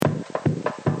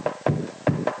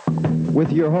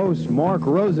with your hosts Mark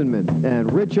Rosenman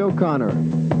and Rich O'Connor.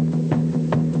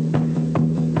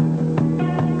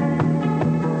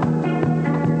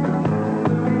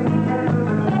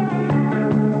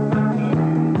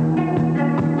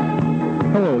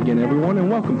 Hello again, everyone, and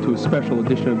welcome to a special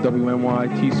edition of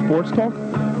WNYT Sports Talk.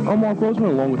 I'm Mark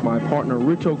Rosenman, along with my partner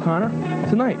Rich O'Connor.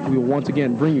 Tonight, we will once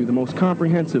again bring you the most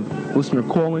comprehensive listener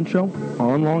call-in show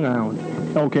on Long Island.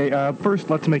 Okay, first,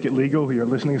 let's make it legal. You're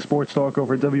listening to Sports Talk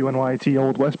over at WNYT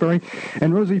Old Westbury.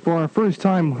 And Rosie, for our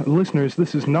first-time listeners,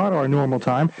 this is not our normal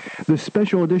time. This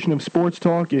special edition of Sports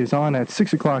Talk is on at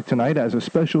 6 o'clock tonight as a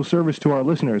special service to our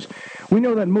listeners. We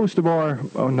know that most of our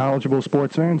knowledgeable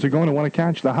sports fans are going to want to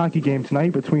catch the hockey game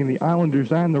tonight between the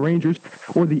Islanders and the Rangers,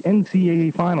 or the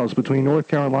NCAA Finals between North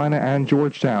Carolina and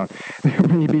Georgetown. There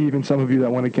may be even some of you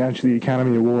that want to catch the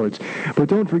Academy Awards. But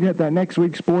don't forget that next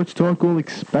week's Sports Talk will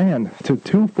expand to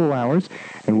 2 full hours,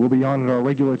 and we'll be on at our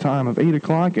regular time of 8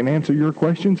 o'clock and answer your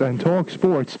questions and talk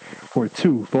sports for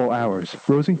 2 full hours.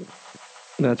 Rosie?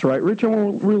 That's right, Rich, and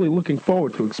we're really looking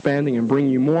forward to expanding and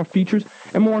bringing you more features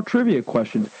and more trivia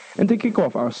questions. And to kick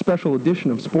off our special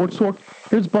edition of Sports Talk,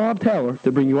 here's Bob Taylor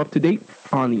to bring you up to date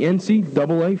on the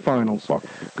NCAA Finals.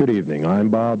 Good evening. I'm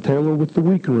Bob Taylor with the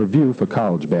Week in Review for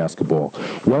college basketball.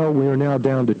 Well, we are now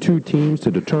down to 2 teams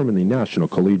to determine the National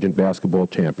Collegiate Basketball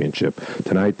Championship.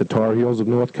 Tonight, the Tar Heels of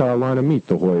North Carolina meet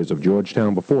the Hoyas of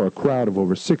Georgetown before a crowd of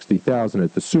over 60,000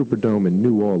 at the Superdome in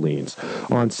New Orleans.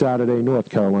 On Saturday, North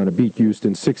Carolina beat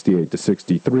Houston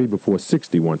 68-63 before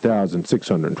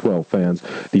 61,612 fans,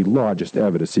 the largest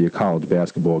ever to see a college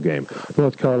basketball game.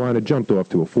 North Carolina jumped off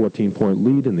to a 14-point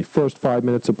lead in the first 5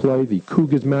 minutes of play. The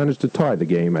Cougars managed to tie the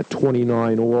game at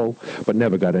 29 all, but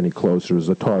never got any closer as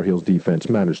the Tar Heels defense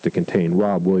managed to contain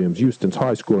Rob Williams, Houston's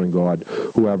high-scoring guard,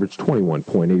 who averaged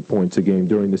 21.8 points a game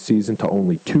during the season, to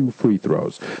only 2 free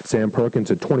throws. Sam Perkins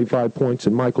had 25 points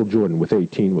and Michael Jordan with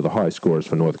 18 were the high scorers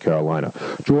for North Carolina.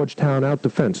 Georgetown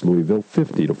out-defensed Louisville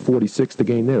 50-46 to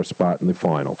gain their spot in the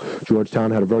final.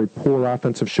 Georgetown had a very poor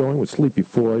offensive showing, with Sleepy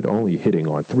Floyd only hitting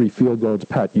on 3 field goals.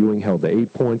 Pat Ewing held to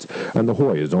 8 points, and the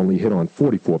Hoyas only hit on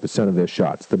 44% of their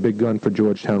shots. The big gun for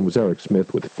Georgetown was Eric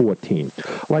Smith with 14.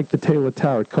 Like the Taylor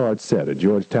Tarot card said, a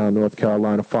Georgetown, North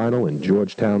Carolina final, and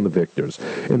Georgetown the victors.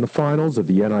 In the finals of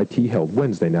the NIT held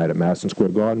Wednesday night at Madison Square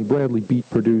Garden, Bradley beat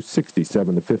Purdue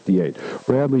 67-58.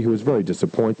 Bradley, who was very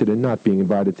disappointed in not being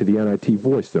invited to the NIT,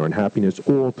 voiced their unhappiness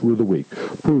all through the week,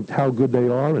 proved how good they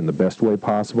are in the best way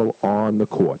possible on the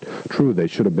court. True, they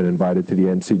should have been invited to the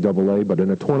NCAA, but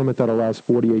in a tournament that allows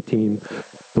 48 teams,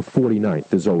 the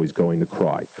 49th is always going to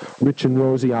cry. Rich and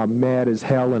Rosie are mad as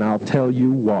hell, and I'll tell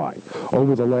you why.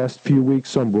 Over the last few weeks,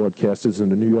 some broadcasters in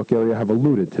the New York area have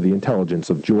alluded to the intelligence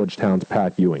of Georgetown's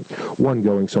Pat Ewing. One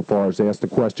going so far as to ask the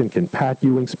question, can Pat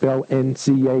Ewing spell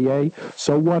NCAA?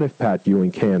 So what if Pat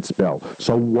Ewing can't spell?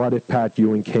 So what if Pat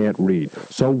Ewing can't read?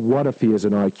 So what if he has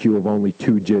an IQ of only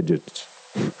 2 digits?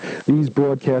 These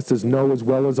broadcasters know as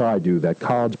well as I do that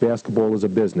college basketball is a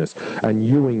business, and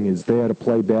Ewing is there to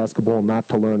play basketball, not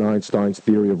to learn Einstein's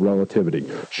theory of relativity.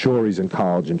 Sure, he's in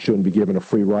college and shouldn't be given a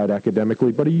free ride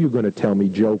academically, but are you going to tell me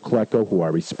Joe Klecko, who I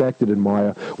respect and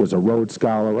admire, was a Rhodes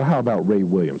Scholar? Or how about Ray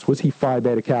Williams? Was he Phi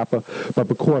Beta Kappa? But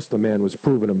because the man was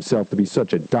proving himself to be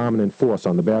such a dominant force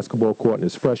on the basketball court in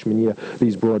his freshman year,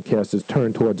 these broadcasters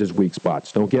turned towards his weak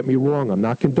spots. Don't get me wrong, I'm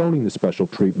not condoning the special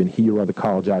treatment he or other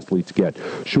college athletes get.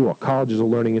 Sure, college is a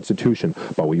learning institution,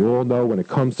 but we all know when it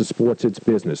comes to sports, it's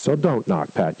business. So don't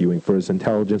knock Pat Ewing for his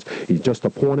intelligence. He's just a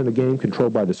pawn in a game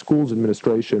controlled by the school's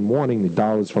administration, wanting the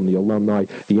dollars from the alumni,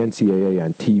 the NCAA,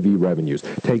 and TV revenues.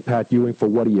 Take Pat Ewing for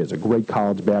what he is, a great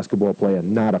college basketball player,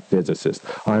 not a physicist.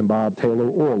 I'm Bob Taylor,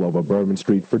 all over Bourbon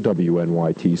Street for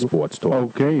WNYT Sports Talk.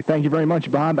 Okay, thank you very much,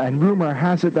 Bob. And rumor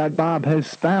has it that Bob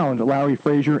has found Larry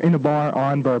Frazier in a bar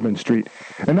on Bourbon Street.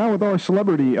 And now with our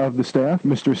celebrity of the staff,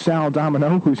 Mr. Sal Domino,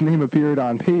 whose name appeared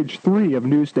on page 3 of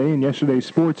Newsday in yesterday's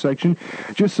sports section.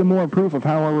 Just some more proof of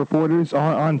how our reporters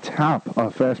are on top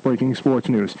of fast-breaking sports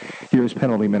news. Here's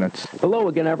Penalty Minutes. Hello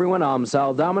again, everyone. I'm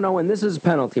Sal Domino, and this is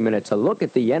Penalty Minutes, a look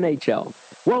at the NHL.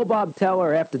 Well, Bob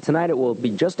Teller, after tonight it will be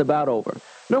just about over.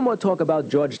 No more talk about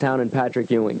Georgetown and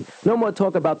Patrick Ewing. No more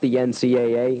talk about the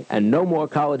NCAA, and no more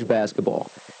college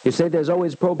basketball. You say there's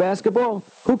always pro basketball?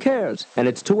 Who cares? And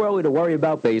it's too early to worry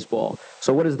about baseball.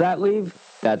 So what does that leave?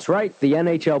 That's right, the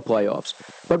NHL playoffs.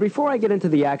 But before I get into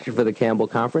the action for the Campbell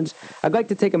Conference, I'd like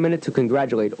to take a minute to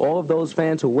congratulate all of those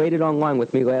fans who waited online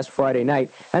with me last Friday night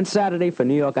and Saturday for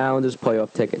New York Islanders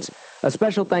playoff tickets. A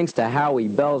special thanks to Howie,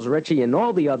 Bells, Richie, and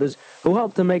all the others who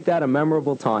helped to make that a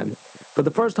memorable time. For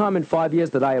the first time in 5 years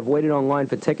that I have waited online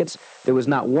for tickets, there was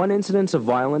not one incidence of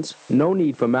violence, no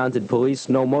need for mounted police,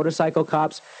 no motorcycle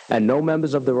cops, and no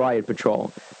members of the riot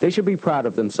patrol. They should be proud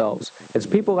of themselves. It's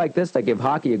people like this that give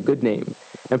hockey a good name.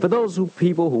 And for those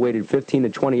people who waited 15 to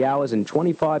 20 hours in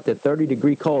 25 to 30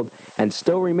 degree cold and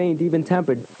still remained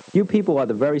even-tempered, you people are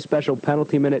the very special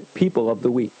penalty minute people of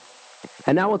the week.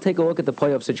 And now we'll take a look at the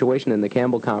playoff situation in the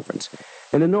Campbell Conference.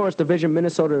 In the Norris Division,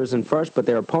 Minnesota is in first, but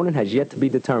their opponent has yet to be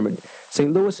determined.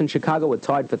 St. Louis and Chicago are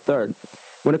tied for third.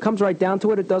 When it comes right down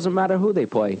to it, it doesn't matter who they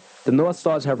play. The North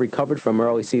Stars have recovered from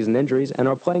early season injuries and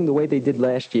are playing the way they did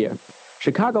last year.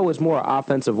 Chicago is more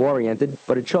offensive-oriented,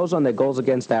 but it shows on their goals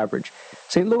against average.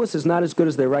 St. Louis is not as good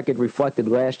as their record reflected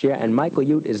last year, and Michael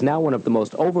Ute is now one of the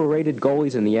most overrated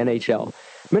goalies in the NHL.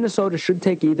 Minnesota should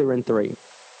take either in 3.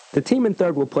 The team in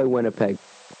third will play Winnipeg.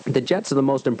 The Jets are the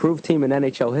most improved team in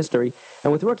NHL history,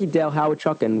 and with rookie Dale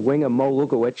Howachuk and winger Mo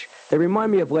Lukowicz, they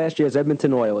remind me of last year's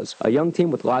Edmonton Oilers, a young team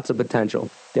with lots of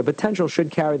potential. Their potential should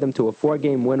carry them to a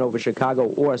 4-game win over Chicago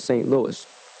or St. Louis.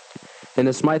 In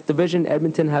the Smythe Division,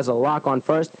 Edmonton has a lock on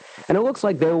first, and it looks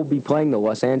like they will be playing the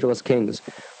Los Angeles Kings.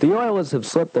 The Oilers have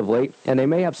slipped of late, and they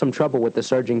may have some trouble with the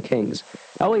surging Kings.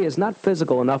 LA is not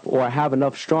physical enough or have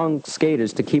enough strong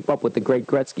skaters to keep up with the great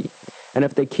Gretzky. And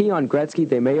if they key on Gretzky,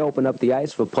 they may open up the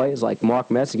ice for players like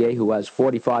Mark Messier, who has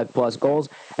 45-plus goals,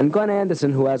 and Glenn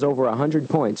Anderson, who has over 100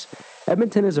 points.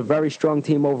 Edmonton is a very strong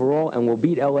team overall and will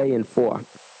beat LA in 4.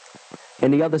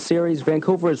 In the other series,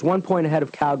 Vancouver is 1 point ahead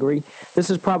of Calgary. This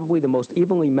is probably the most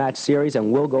evenly matched series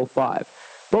and will go 5.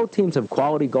 Both teams have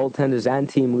quality goaltenders and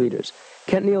team leaders.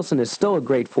 Kent Nielsen is still a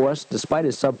great force, despite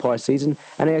his subpar season,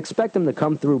 and I expect him to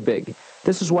come through big.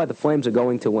 This is why the Flames are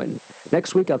going to win.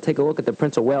 Next week, I'll take a look at the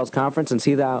Prince of Wales Conference and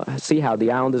see how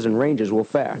the Islanders and Rangers will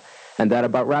fare. And that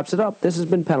about wraps it up. This has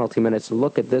been Penalty Minutes. A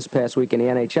look at this past week in the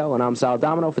NHL, and I'm Sal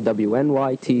Domino for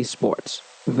WNYT Sports.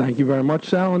 Thank you very much,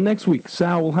 Sal. And next week,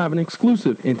 Sal will have an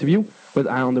exclusive interview with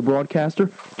Islander broadcaster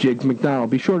Jiggs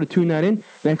McDonald. Be sure to tune that in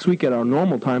next week at our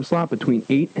normal time slot between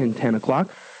 8 and 10 o'clock.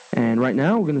 And right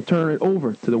now, we're going to turn it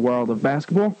over to the world of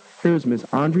basketball. Here's Ms.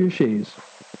 Andrea Shays.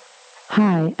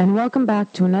 Hi, and welcome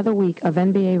back to another week of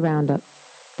NBA Roundup.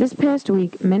 This past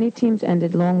week, many teams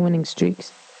ended long winning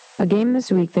streaks. A game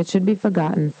this week that should be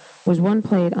forgotten was one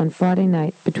played on Friday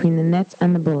night between the Nets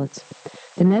and the Bullets.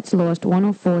 The Nets lost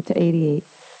 104-88.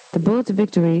 The Bullets'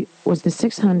 victory was the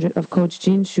 600th of Coach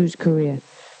Gene Shue's career.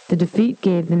 The defeat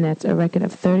gave the Nets a record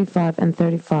of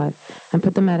 35-35 and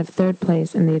put them out of third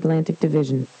place in the Atlantic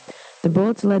Division. The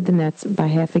Bullets led the Nets by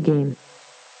half a game.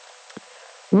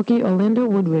 Rookie Orlando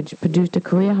Woodridge produced a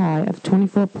career high of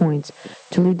 24 points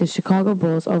to lead the Chicago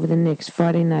Bulls over the Knicks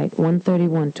Friday night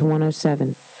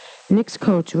 131-107. Knicks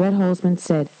coach Red Holzman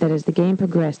said that as the game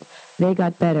progressed, they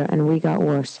got better and we got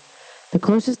worse. The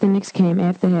closest the Knicks came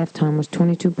after halftime was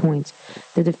 22 points.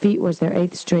 The defeat was their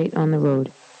 8th straight on the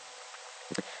road.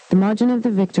 The margin of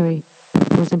the victory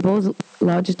was the Bulls'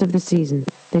 largest of the season.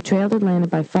 They trailed Atlanta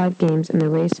by 5 games in the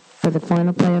race for the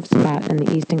final playoff spot in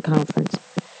the Eastern Conference.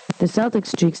 The Celtics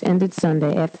streaks ended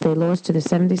Sunday after they lost to the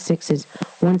 76ers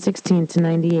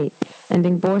 116-98,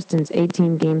 ending Boston's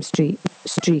 18-game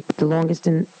streak, the longest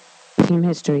in team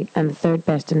history and the third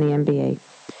best in the NBA.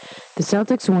 The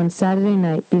Celtics won Saturday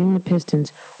night, beating the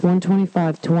Pistons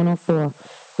 125-104,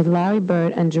 with Larry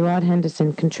Bird and Gerard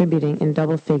Henderson contributing in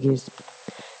double figures.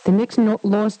 The Knicks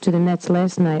lost to the Nets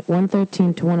last night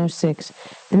 113-106.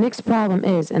 The Knicks' problem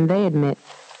is, and they admit,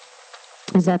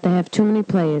 is that they have too many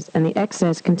players, and the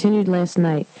excess continued last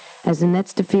night as the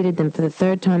Nets defeated them for the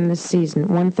third time this season,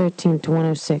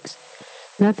 113-106.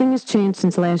 Nothing has changed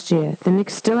since last year. The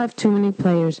Knicks still have too many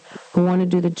players who want to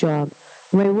do the job.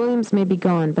 Ray Williams may be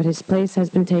gone, but his place has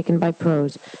been taken by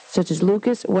pros, such as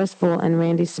Lucas, Westphal, and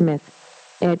Randy Smith.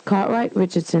 Add Cartwright,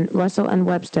 Richardson, Russell, and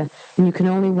Webster, and you can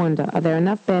only wonder, are there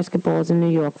enough basketballs in New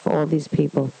York for all these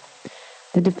people?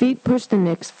 The defeat pushed the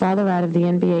Knicks farther out of the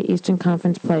NBA Eastern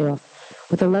Conference playoff.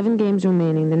 With 11 games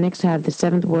remaining, the Knicks have the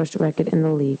 7th worst record in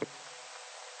the league.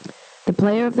 The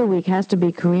player of the week has to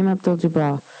be Kareem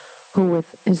Abdul-Jabbar, who,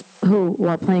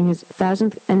 while playing his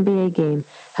 1,000th NBA game,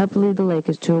 helped lead the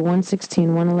Lakers to a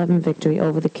 116-111 victory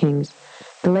over the Kings.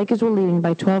 The Lakers were leading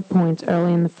by 12 points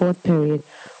early in the fourth period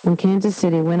when Kansas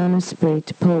City went on a spree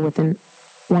to pull within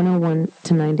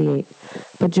 101-98.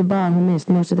 But Jabbar, who missed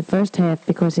most of the first half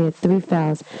because he had 3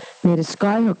 fouls, made a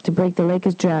skyhook to break the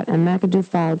Lakers' drought, and McAdoo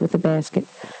fouled with a basket.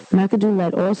 McAdoo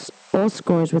led all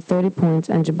scorers with 30 points,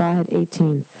 and Jabbar had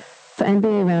 18. For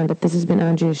NBA Roundup, this has been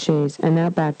Andrea Shays, and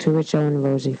now back to Rich O and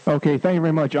Rosie. Okay, thank you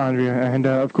very much, Andrea. And,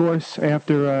 of course,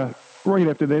 after Right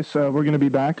after this, we're going to be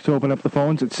back to open up the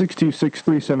phones at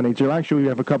 626-3780. Actually, we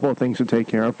have a couple of things to take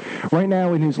care of. Right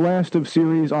now, in his last of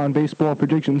series on baseball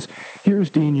predictions, here's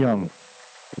Dean Young.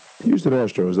 Houston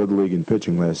Astros led the league in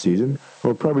pitching last season and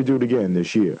will probably do it again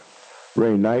this year.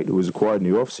 Ray Knight, who was acquired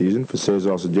in the offseason for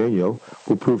Cesar Cedeno,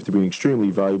 will prove to be an extremely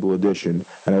valuable addition,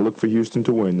 and I look for Houston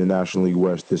to win the National League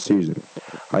West this season.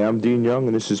 Hi, I'm Dean Young,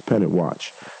 and this is Pennant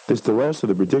Watch. This is the last of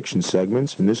the prediction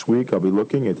segments, and this week I'll be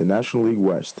looking at the National League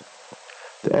West.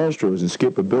 The Astros and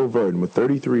skipper Bill Verdon were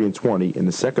 33-20 in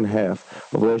the second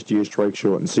half of last year's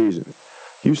strike-shortened season.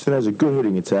 Houston has a good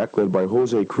hitting attack led by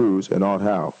Jose Cruz and Art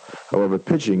Howe. However,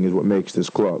 pitching is what makes this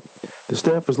club. The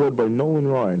staff is led by Nolan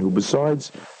Ryan, who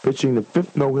besides pitching the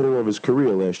fifth no-hitter of his career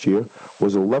last year,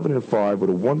 was 11-5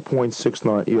 with a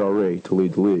 1.69 ERA to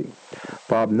lead the league.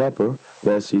 Bob Nepper,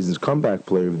 last season's comeback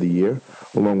player of the year,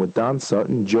 along with Don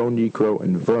Sutton, Joe Niekro,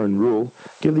 and Vern Rule,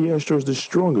 give the Astros the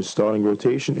strongest starting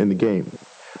rotation in the game.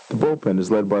 The bullpen is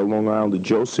led by Long Islander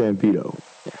Joe Sambito.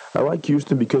 I like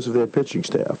Houston because of their pitching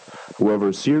staff. However,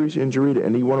 a serious injury to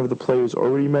any one of the players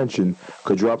already mentioned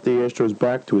could drop the Astros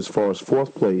back to as far as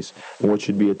fourth place in what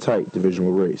should be a tight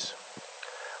divisional race.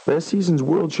 Last season's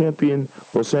world champion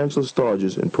Los Angeles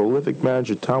Dodgers and prolific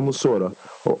manager Tom Lasorda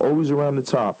are always around the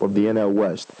top of the NL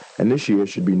West, and this year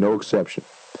should be no exception.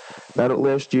 Now that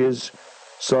last year's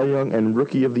Cy Young and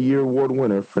Rookie of the Year award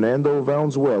winner Fernando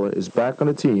Valenzuela is back on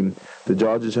the team, the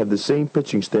Dodgers have the same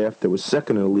pitching staff that was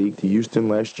second in the league to Houston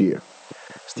last year.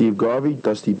 Steve Garvey,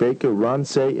 Dusty Baker, Ron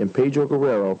Cey, and Pedro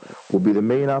Guerrero will be the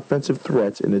main offensive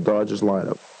threats in the Dodgers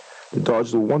lineup. The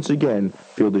Dodgers will once again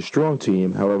field a strong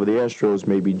team, however the Astros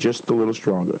may be just a little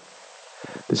stronger.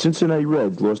 The Cincinnati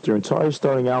Reds lost their entire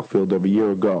starting outfield of a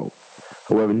year ago.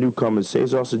 However, newcomers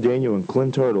Cesar Cedeno and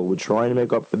Clint Hurdle were trying to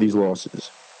make up for these losses.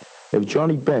 If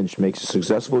Johnny Bench makes a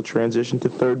successful transition to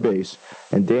third base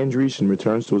and Dan Driessen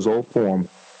returns to his old form,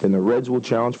 then the Reds will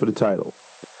challenge for the title.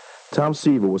 Tom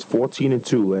Seaver was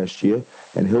 14-2 last year,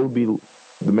 and he'll be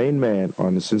the main man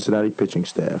on the Cincinnati pitching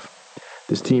staff.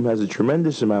 This team has a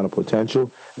tremendous amount of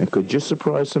potential and could just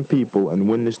surprise some people and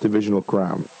win this divisional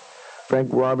crown.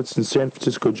 Frank Robertson's San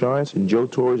Francisco Giants and Joe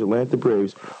Torre's Atlanta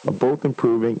Braves are both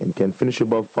improving and can finish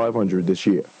above 500 this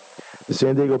year. The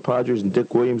San Diego Padres and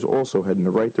Dick Williams also head in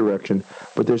the right direction,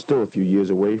 but they're still a few years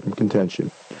away from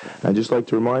contention. I'd just like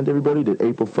to remind everybody that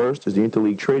April 1st is the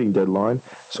interleague trading deadline,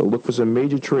 so look for some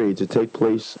major trades to take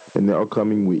place in the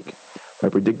upcoming week. My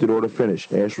predicted order finish: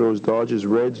 Astros, Dodgers,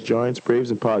 Reds, Giants,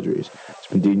 Braves, and Padres. It's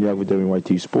been Dean Young with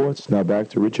WNYT Sports. Now back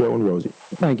to Richo and Rosie.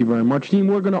 Thank you very much, Dean.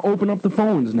 We're going to open up the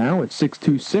phones now at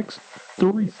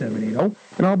 626-3780,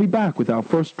 and I'll be back with our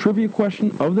first trivia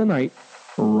question of the night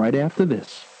right after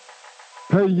this.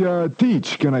 Hey,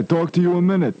 Teach, can I talk to you a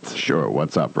minute? Sure,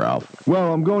 what's up, Ralph?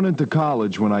 Well, I'm going into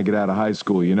college when I get out of high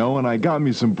school, you know, and I got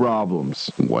me some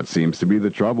problems. What seems to be the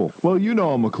trouble? Well, you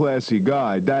know I'm a classy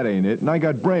guy, that ain't it, and I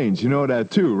got brains, you know that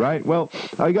too, right? Well,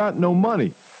 I got no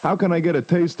money. How can I get a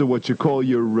taste of what you call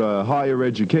your higher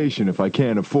education if I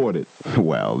can't afford it?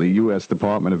 Well, the U.S.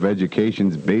 Department of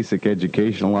Education's Basic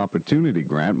Educational Opportunity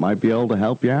Grant might be able to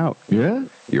help you out. Yeah?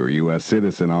 You're a U.S.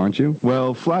 citizen, aren't you?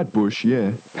 Well, Flatbush,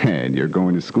 yeah. And you're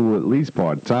going to school at least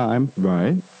part-time.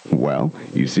 Right. Well,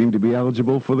 you seem to be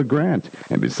eligible for the grant.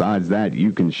 And besides that,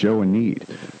 you can show a need.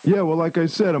 Yeah, well, like I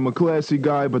said, I'm a classy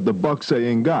guy, but the bucks I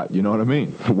ain't got, you know what I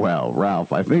mean? Well,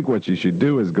 Ralph, I think what you should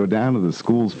do is go down to the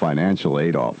school's financial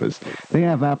aid office. They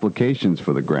have applications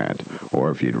for the grant. Or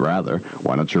if you'd rather,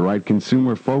 why don't you write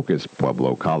Consumer Focus,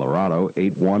 Pueblo, Colorado,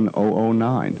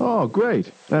 81009. Oh,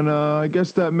 great. And I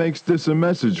guess that makes this a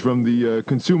message from the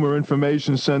Consumer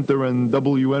Information Center and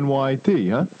WNYT,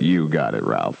 huh? You got it,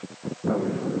 Ralph.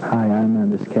 Hi, I'm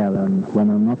Anders Callan. When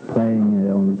I'm not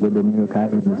playing with the New York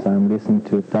Islanders, I'm listening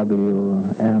to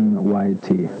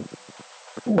WNYT.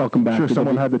 Welcome back. Sure, to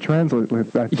someone had to translate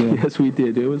back there. Yes, we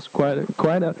did. It was quite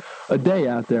a day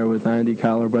out there with Andy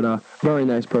Collar, but a very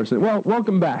nice person. Well,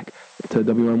 welcome back to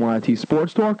WNYT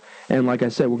Sports Talk. And like I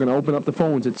said, we're going to open up the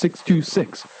phones at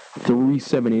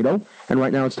 626-3780. And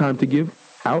right now it's time to give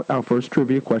out our first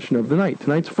trivia question of the night.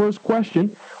 Tonight's first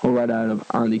question, right out of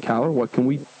Andy Collar, what can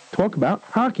we talk about?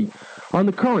 Hockey. On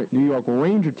the current New York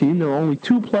Ranger team, there are only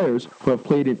two players who have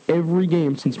played in every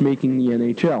game since making the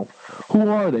NHL. Who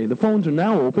are they? The phones are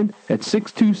now open at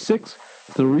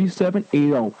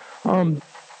 626-3780.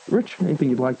 Rich, anything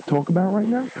you'd like to talk about right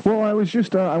now? Well, I was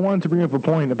just, I wanted to bring up a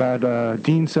point about,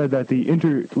 Dean said that the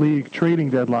interleague trading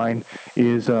deadline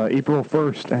is April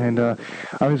 1st, and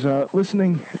I was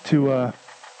listening to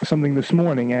something this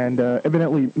morning, and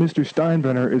evidently Mr.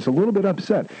 Steinbrenner is a little bit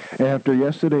upset after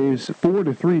yesterday's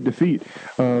 4-3 defeat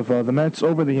of the Mets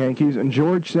over the Yankees. And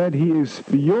George said he is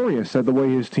furious at the way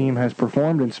his team has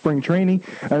performed in spring training,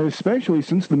 and especially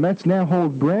since the Mets now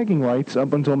hold bragging rights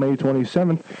up until May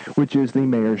 27th, which is the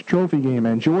Mayor's Trophy game.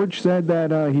 And George said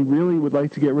that he really would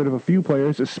like to get rid of a few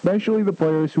players, especially the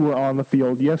players who were on the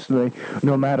field yesterday,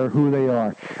 no matter who they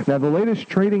are. Now, the latest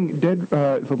trading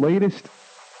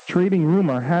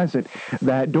rumor has it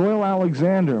that Doyle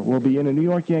Alexander will be in a New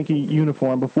York Yankee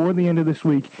uniform before the end of this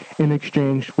week in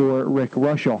exchange for Rick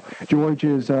Russell. George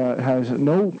has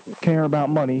no care about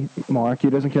money, Mark. He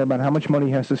doesn't care about how much money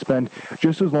he has to spend,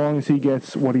 just as long as he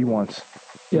gets what he wants.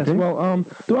 Yes, Okay? well,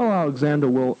 Doyle Alexander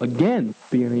will again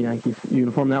be in a Yankee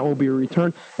uniform. That will be a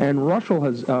return. And Russell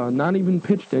has not even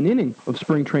pitched an inning of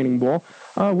spring training ball.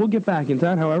 We'll get back into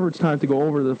that. However, it's time to go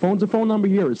over to the phones. The phone number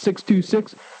here is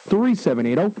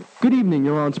 626-3780. Good evening.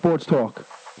 You're on Sports Talk.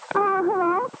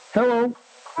 Hello? Hello.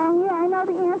 Yeah, I know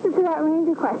the answer to that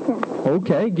Ranger question.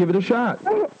 Okay, give it a shot.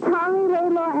 Tommy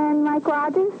Laidlaw and Mike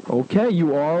Rogers. Okay,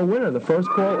 you are a winner. The first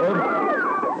call of...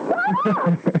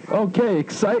 Okay,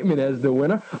 excitement as the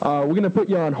winner. We're going to put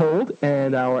you on hold,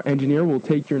 and our engineer will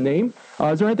take your name.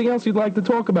 Is there anything else you'd like to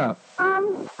talk about?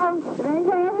 Can I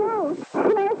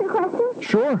ask a question?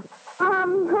 Sure.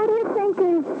 Who do you think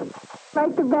is,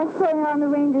 like, the best player on the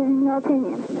Rangers, in your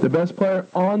opinion? The best player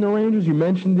on the Rangers? You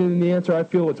mentioned it in the answer. I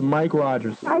feel it's Mike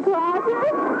Rogers. Mike Rogers?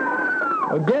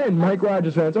 Again, Mike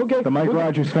Rogers fans. Okay. The Mike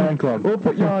Rogers fan club. We'll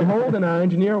put you on hold, and our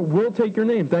engineer will take your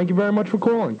name. Thank you very much for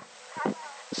calling.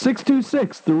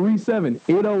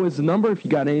 626-3780 is the number if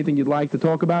you got anything you'd like to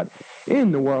talk about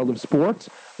in the world of sports.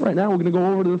 Right now, we're going to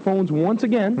go over to the phones once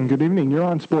again. And good evening. You're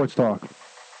on Sports Talk.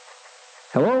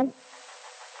 Hello?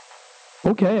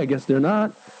 Okay, I guess they're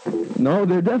not. No,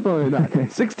 they're definitely not.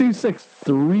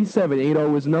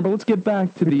 626-3780 is the number. Let's get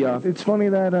back to the... It's funny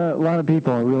that a lot of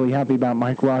people are really happy about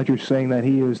Mike Rogers saying that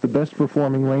he is the best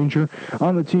performing Ranger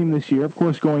on the team this year. Of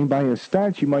course, going by his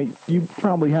stats, you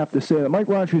probably have to say that Mike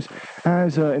Rogers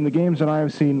has, in the games that I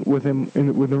have seen with him in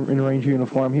a Ranger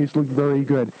uniform, he's looked very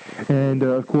good. And,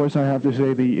 of course, I have to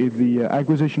say the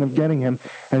acquisition of getting him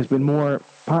has been more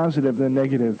positive than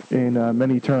negative in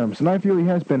many terms. And I feel he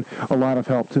has been a lot of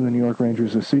help to the New York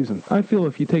Rangers this season. I feel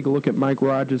if you take a look at Mike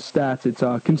Rogers' stats, it's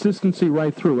consistency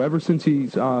right through. Ever since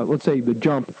he's, let's say, the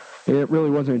jump, it really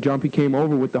wasn't a jump. He came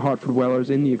over with the Hartford Whalers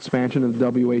in the expansion of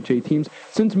the WHA teams.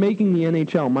 Since making the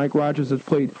NHL, Mike Rogers has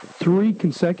played 3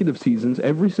 consecutive seasons,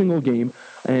 every single game.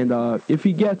 And if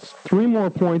he gets 3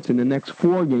 more points in the next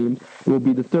 4 games, it will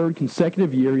be the 3rd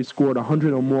consecutive year he's scored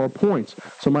 100 or more points.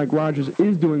 So Mike Rogers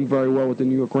is doing very well with the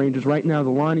New York Rangers. Right now,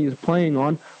 the line he is playing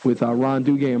on with Ron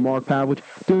Duguay and Mark Pavlich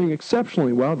doing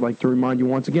exceptionally well. I'd like to remind you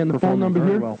once again, the phone number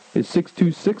here is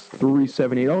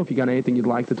 626-3780. If you got anything you'd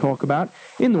like to talk about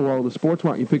in the world of sports, why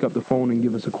don't you pick up the phone and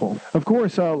give us a call? Of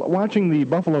course, watching the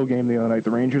Buffalo game the other night, the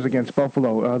Rangers against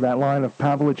Buffalo, that line of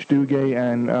Pavlich, Duguay,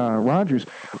 and Rogers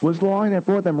was the line that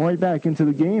brought them right back into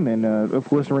the game. And, of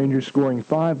course, the Rangers scoring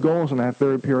 5 goals in that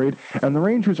third period. And the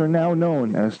Rangers are now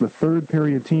known as the third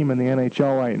period team in the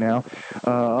NHL right now.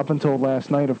 Up until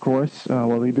last night, of course,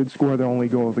 they did score their only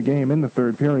goal of the game in the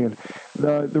third period.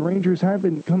 The Rangers have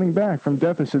been coming back from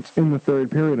deficits in the third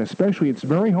period. Especially, it's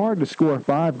very hard to score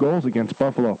 5 goals against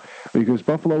Buffalo because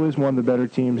Buffalo is one of the better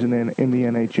teams in the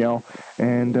NHL.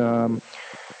 And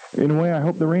in a way, I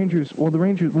hope the Rangers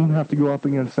won't have to go up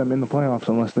against them in the playoffs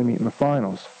unless they meet in the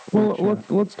finals. Well,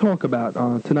 let's talk about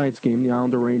tonight's game, the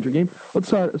Islander-Ranger game. Let's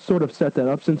sort of set that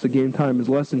up since the game time is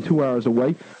less than 2 hours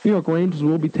away. New York Rangers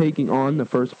will be taking on the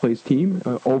first-place team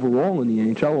overall in the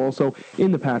NHL, also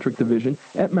in the Patrick Division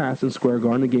at Madison Square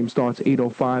Garden. The game starts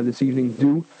 8:05 this evening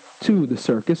due to the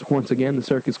Circus. Once again, the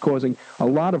Circus causing a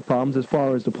lot of problems as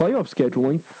far as the playoff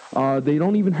scheduling. They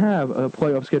don't even have a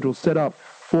playoff schedule set up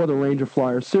for the Ranger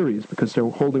Flyer series because they're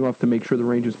holding off to make sure the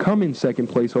Rangers come in second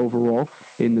place overall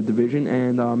in the division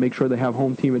and make sure they have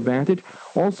home team advantage.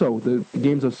 Also, the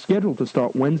games are scheduled to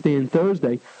start Wednesday and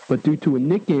Thursday, but due to a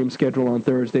Nick game schedule on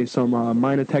Thursday, some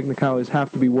minor technicalities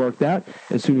have to be worked out.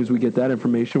 As soon as we get that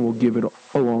information, we'll give it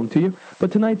along to you.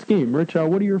 But tonight's game, Rich,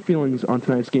 what are your feelings on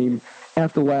tonight's game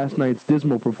after last night's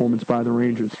dismal performance by the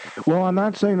Rangers? Well, I'm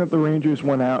not saying that the Rangers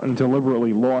went out and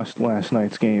deliberately lost last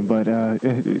night's game, but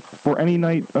for any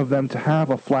night of them to have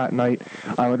a flat night,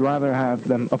 I'd rather have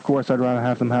them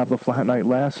have the flat night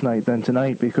last night than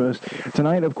tonight, because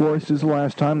tonight, of course, is the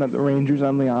last time that the Rangers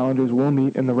and the Islanders will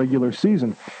meet in the regular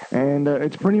season, and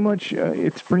it's pretty much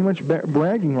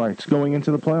bragging rights going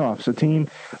into the playoffs. A team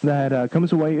that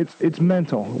comes away, it's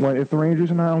mental. If the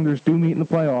Rangers and Islanders do meet in the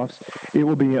playoffs, it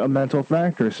will be a mental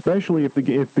factor, especially if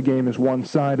the game is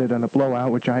one-sided and a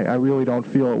blowout, which I really don't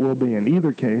feel it will be in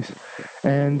either case.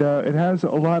 And it has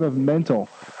a lot of mental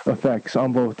effects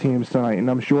on both teams tonight, and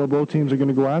I'm sure both teams are going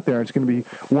to go out there. It's going to be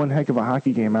one heck of a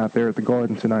hockey game out there at the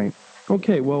Garden tonight.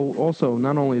 Okay, well, also,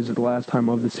 not only is it the last time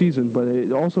of the season, but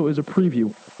it also is a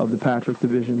preview of the Patrick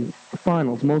Division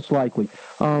Finals, most likely.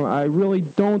 I really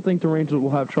don't think the Rangers will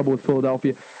have trouble with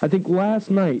Philadelphia. I think last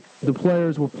night the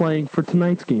players were playing for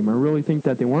tonight's game. I really think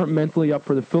that they weren't mentally up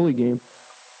for the Philly game.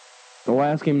 The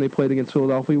last game they played against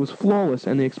Philadelphia was flawless,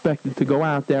 and they expected to go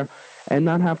out there and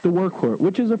not have to work for it,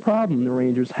 which is a problem the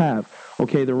Rangers have.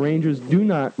 Okay, the Rangers do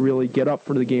not really get up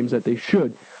for the games that they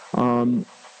should.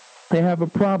 They have a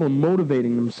problem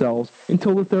motivating themselves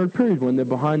until the third period when they're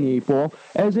behind the 8 ball.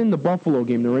 As in the Buffalo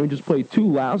game, the Rangers played 2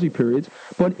 lousy periods,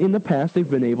 but in the past they've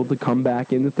been able to come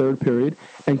back in the third period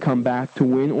and come back to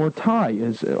win or tie,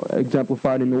 as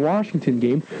exemplified in the Washington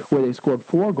game, where they scored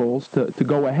 4 goals to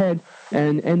go ahead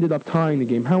and ended up tying the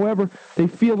game. However, they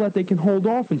feel that they can hold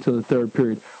off until the third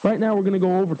period. Right now we're going to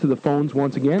go over to the phones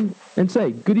once again and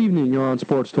say, good evening, you're on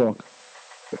Sports Talk.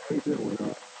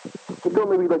 I thought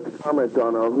maybe you'd like to comment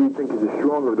on who you think is the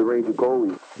stronger of the Ranger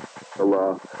goalies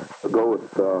will go with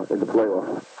in the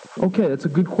playoffs. Okay, that's a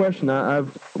good question.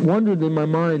 I've wondered in my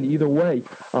mind either way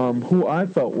who I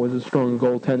felt was a stronger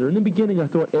goaltender. In the beginning, I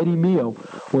thought Eddie Mio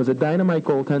was a dynamite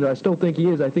goaltender. I still think he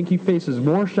is. I think he faces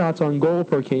more shots on goal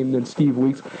per game than Steve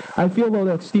Weeks. I feel, though,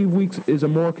 that Steve Weeks is a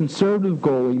more conservative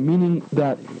goalie, meaning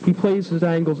that he plays his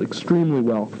angles extremely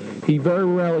well. He very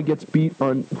rarely gets beat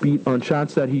on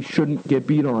shots that he shouldn't get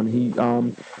beat on. He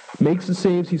makes the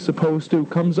saves he's supposed to,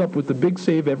 comes up with the big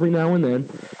save every now and then.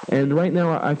 And right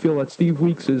now, I feel that Steve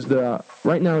Weeks is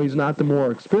right now he's not the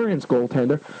more experienced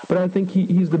goaltender, but I think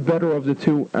he's the better of the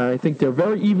two. I think they're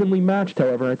very evenly matched,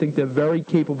 however. I think they're very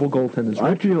capable goaltenders.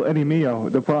 I feel Eddie Mio,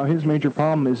 his major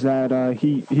problem is that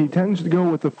he tends to go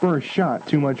with the first shot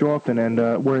too much often,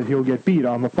 and where he'll get beat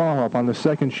on the follow-up, on the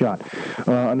second shot.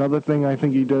 Another thing I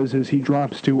think he does is he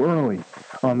drops too early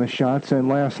on the shots, and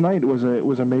last night was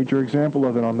a major example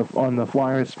of it. On the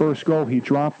Flyers' first goal, he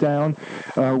dropped down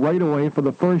right away for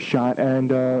the first shot,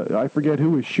 and I forget who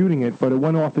was shooting it, but it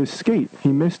went off his skate. He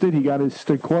missed it. He got his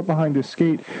stick caught behind his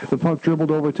skate. The puck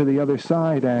dribbled over to the other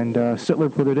side, and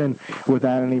Sittler put it in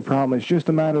without any problem. It's just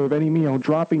a matter of Eddie Mio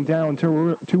dropping down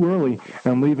too early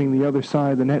and leaving the other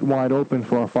side of the net wide open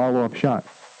for a follow-up shot.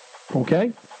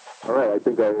 Okay? All right, I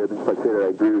think I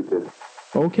agree with this.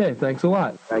 Okay, thanks a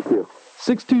lot. Thank you.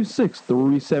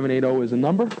 626-3780 is the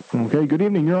number. Okay, good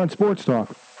evening. You're on Sports Talk.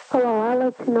 Hello, I'd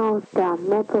like to know if the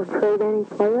Mets will trade any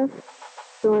players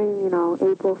during,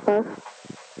 April 1st.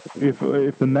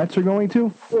 If the Mets are going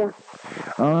to? Yeah.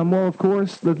 Well, of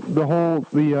course, the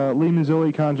Lee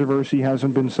Mazzilli controversy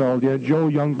hasn't been solved yet. Joe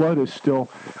Youngblood is still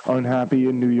unhappy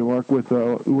in New York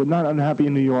not unhappy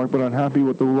in New York, but unhappy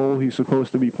with the role he's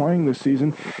supposed to be playing this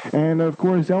season. And of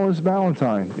course, Ellis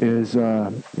Valentine is,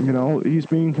 he's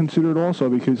being considered also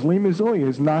because Lee Mazzilli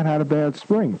has not had a bad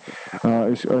spring,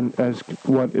 as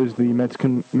what is the Mets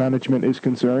management is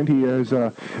concerned. He has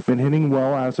been hitting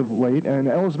well as of late, and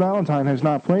Ellis Valentine has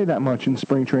not played that much in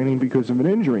spring training because of an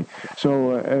injury.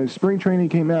 So as spring training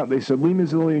came out, they said Lee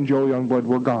Mazzilli and Joe Youngblood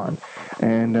were gone.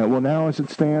 And, now as it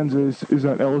stands is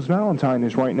that Ellis Valentine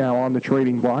is right now on the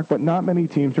trading block, but not many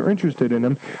teams are interested in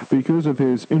him because of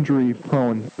his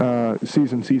injury-prone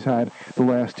seasons he's had the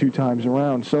last 2 times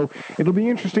around. So it'll be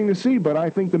interesting to see, but I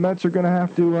think the Mets are going to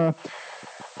have to...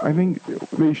 I think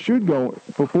they should go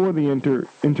before the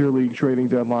interleague trading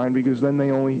deadline because then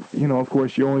they only, of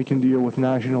course, you only can deal with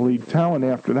National League talent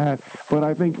after that. But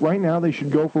I think right now they should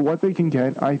go for what they can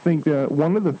get. I think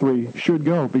one of the 3 should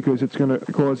go because it's going to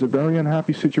cause a very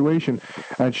unhappy situation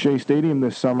at Shea Stadium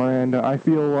this summer. And I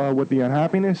feel with the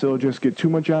unhappiness, it'll just get too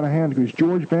much out of hand because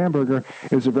George Bamberger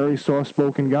is a very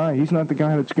soft-spoken guy. He's not the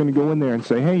guy that's going to go in there and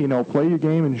say, hey, play your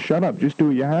game and shut up. Just do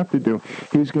what you have to do.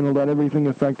 He's going to let everything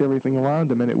affect everything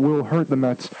around him. And it will hurt the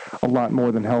Mets a lot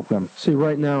more than help them. See,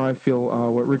 right now I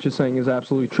feel what Rich is saying is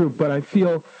absolutely true, but I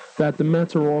feel that the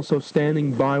Mets are also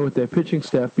standing by with their pitching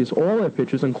staff because all their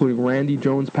pitchers, including Randy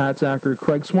Jones, Pat Zachary,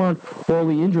 Craig Swan, all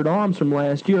the injured arms from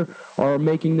last year, are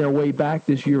making their way back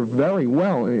this year very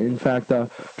well. In fact,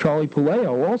 Charlie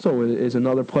Palaio also is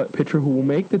another pitcher who will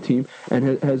make the team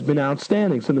and has been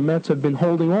outstanding. So the Mets have been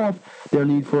holding off their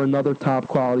need for another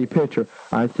top-quality pitcher.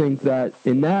 I think that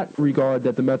in that regard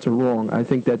that the Mets are wrong. I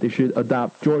think that they should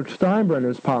adopt George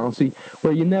Steinbrenner's policy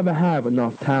where you never have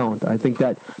enough talent. I think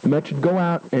that the Mets should go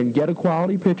out and get a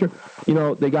quality pitcher. You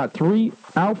know, they got 3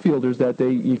 outfielders that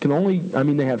they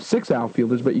have 6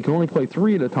 outfielders, but you can only play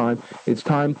 3 at a time. It's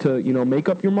time to, make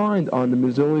up your mind on the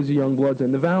Mazzillis, the Youngbloods,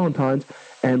 and the Valentines,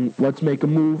 and let's make a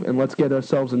move and let's get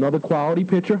ourselves another quality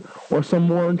pitcher or some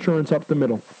more insurance up the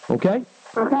middle. Okay?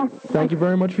 Okay. Thank you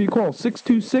very much for your call.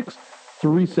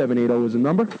 626-3780 is the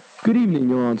number. Good evening.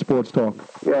 You're on Sports Talk.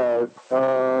 Yeah,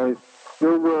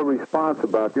 your response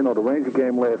about, the Ranger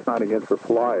game last night against the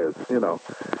Flyers, and all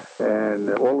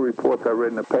the reports I read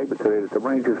in the paper today that the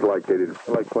Rangers they didn't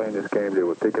feel like playing this game. They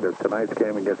were thinking of tonight's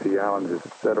game against the Islanders,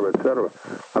 et cetera, et cetera.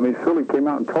 I mean, Philly came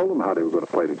out and told them how they were going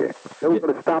to play the game. They were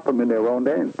going to stop them in their own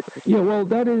end. Yeah, well,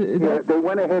 that is... They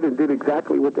went ahead and did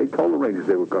exactly what they told the Rangers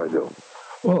they were going to do.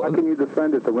 Well, how can you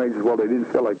defend it, the Rangers? Well, they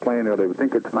didn't feel like playing or they were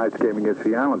thinking tonight's game against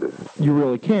the Islanders. You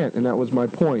really can't, and that was my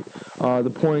point. The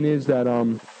point is that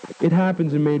it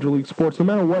happens in Major League Sports, no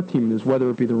matter what team it is, whether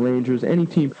it be the Rangers, any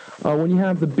team, when you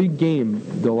have the big game,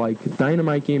 the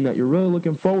dynamite game that you're really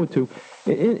looking forward to,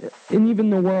 in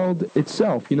even the world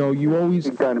itself, you always...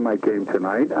 Big dynamite game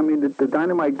tonight. I mean, the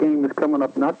dynamite game is coming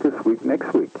up not this week,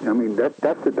 next week. I mean,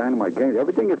 that's the dynamite game.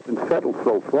 Everything has been settled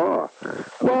so far.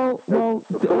 The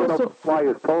Philadelphia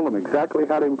Flyers told them exactly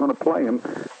how they were going to play him,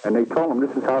 and they told them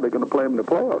this is how they're going to play him in the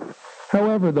playoffs.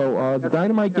 However, though, the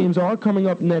dynamite games are coming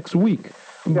up next week.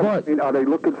 Yeah, but are they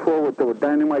looking forward to a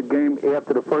dynamite game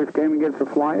after the first game against the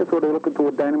Flyers, or are they looking to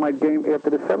a dynamite game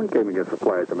after the 7th game against the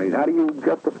Flyers? I mean, how do you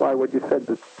justify what you said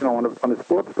on the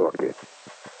sports talk here?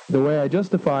 The way I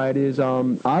justify it is,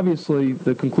 obviously,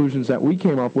 the conclusions that we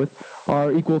came up with are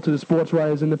equal to the sports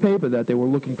writers in the paper, that they were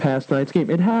looking past tonight's game.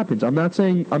 It happens. I'm not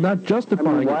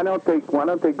justifying why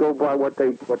don't they go by what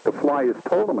the Flyers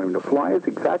told them? I mean, the Flyers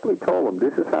exactly told them,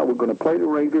 this is how we're going to play the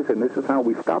Rangers, and this is how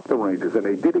we stop the Rangers. And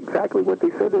they did exactly what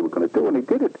they said they were going to do, and they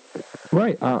did it.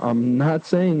 Right. I'm not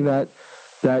saying that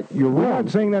you're wrong. We're not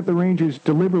saying that the Rangers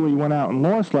deliberately went out and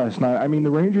lost last night. I mean,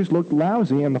 the Rangers looked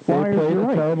lousy, and the Flyers played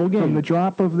a terrible game.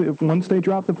 From once they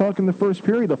dropped the puck in the first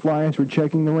period, the Flyers were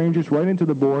checking the Rangers right into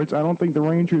the boards. I don't think the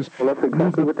Rangers... Well, that's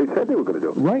exactly what they said they were going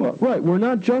to do. Right. We're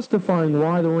not justifying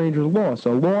why the Rangers lost.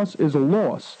 A loss is a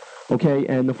loss. Okay,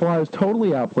 and the Flyers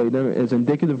totally outplayed them, as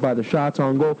indicative by the shots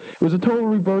on goal. It was a total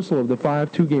reversal of the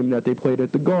 5-2 game that they played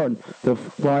at the Garden. The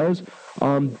Flyers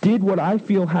did what I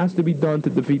feel has to be done to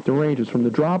defeat the Rangers. From the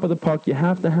drop of the puck, you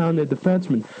have to hound their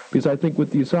defensemen, because I think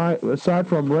with the aside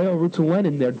from Rayo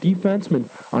Ruotsalainen, their defensemen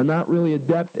are not really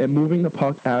adept at moving the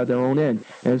puck out of their own end.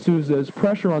 And as soon as there's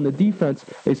pressure on the defense,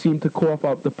 they seem to cough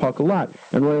up the puck a lot.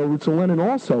 And Rayo Ruotsalainen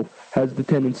also has the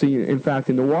tendency, in fact,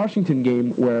 in the Washington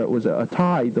game where it was a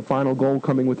tie, the final goal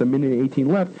coming with 1:18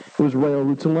 left, it was Rayo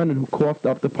Ruotsalainen who coughed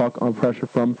up the puck on pressure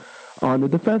on the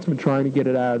defenseman trying to get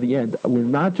it out of the end. We're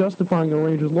not justifying the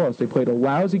Rangers' loss. They played a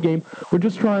lousy game. We're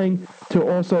just trying to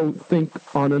also think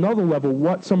on another level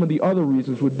what some of the other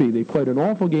reasons would be. They played an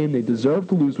awful game. They deserved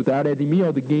to lose. Without Eddie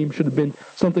Mio, the game should have been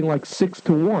something like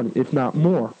 6-1, if not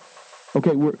more.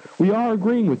 Okay, we are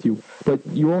agreeing with you, but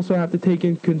you also have to take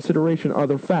in consideration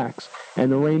other facts.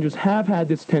 And the Rangers have had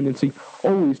this tendency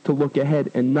always to look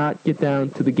ahead and not get down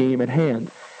to the game at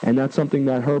hand. And that's something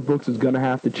that Herb Brooks is going to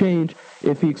have to change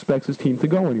if he expects his team to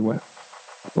go anywhere.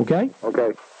 Okay?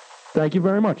 Okay. Thank you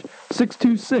very much.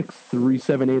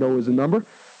 626-3780 is the number.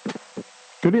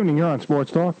 Good evening. You're on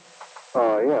Sports Talk.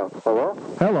 Yeah. Hello?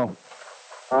 Hello.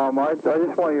 I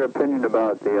just want your opinion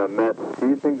about the Mets. Do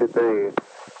you think that they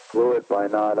blew it by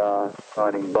not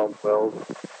signing Bump Wills?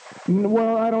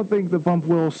 Well, I don't think the Bump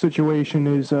Wills situation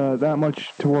is that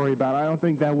much to worry about. I don't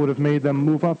think that would have made them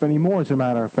move up anymore, as a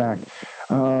matter of fact.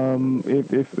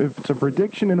 If it's a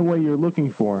prediction in a way you're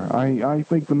looking for, I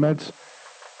think the Mets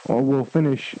will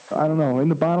finish, I don't know, in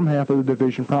the bottom half of the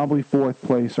division, probably 4th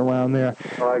place, around there.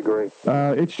 I agree.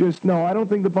 It's just, no, I don't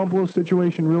think the Bump Wills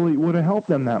situation really would have helped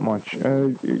them that much.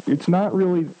 It's not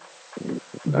really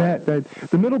that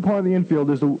the middle part of the infield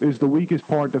is the weakest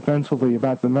part defensively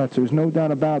about the Mets. There's no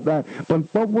doubt about that.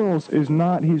 But Bub Wills he's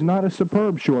not a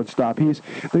superb shortstop. He's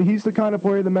the kind of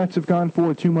player the Mets have gone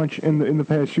for too much in the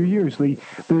past few years.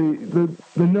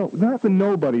 Not the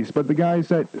nobodies, but the guys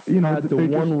that had the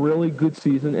one really good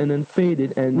season and then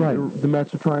faded, and the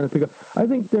Mets are trying to pick up. I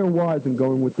think they're wise in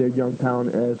going with their young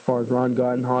talent as far as Ron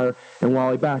Gardenhire and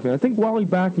Wally Backman. I think Wally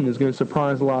Backman is going to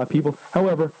surprise a lot of people.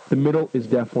 However, the middle is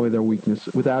definitely their weakness,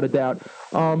 without a doubt.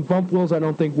 Bump Wills, I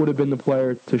don't think, would have been the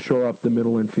player to shore up the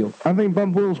middle infield. I think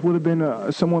Bump Wills would have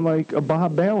been someone like a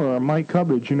Bob Baylor or Mike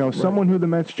Cubbage, someone who the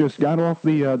Mets just got off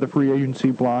the free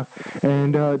agency block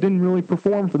and didn't really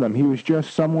perform for them. He was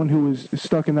just someone who was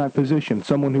stuck in that position,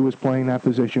 someone who was playing that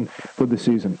position for the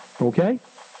season. Okay?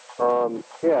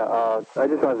 I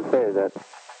just wanted to say that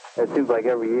it seems like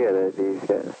every year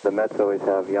that the Mets always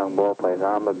have young ball players.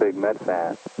 I'm a big Mets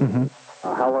fan. Mm-hmm.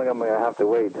 How long am I going to have to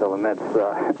wait till the Mets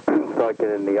start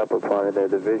getting the upper part of their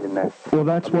division there? Well,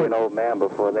 that's what an old man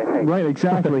before they. Right,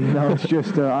 exactly. It's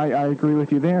just I agree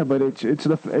with you there, but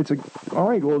all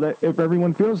right. Well, if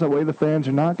everyone feels that way, the fans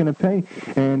are not going to pay,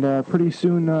 and pretty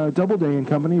soon Doubleday and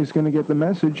Company is going to get the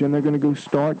message, and they're going to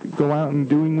go out and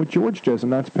doing what George does,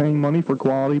 and that's paying money for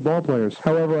quality ball players.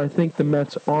 However, I think the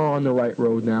Mets are on the right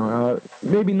road now.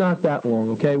 Maybe not that long.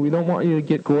 Okay, we don't want you to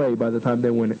get gray by the time they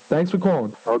win it. Thanks for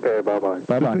calling. Okay, bye-bye.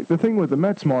 Bye-bye. The thing with the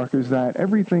Mets, Mark, is that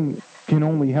everything can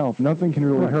only help. Nothing can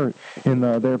really hurt in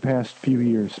their past few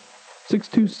years.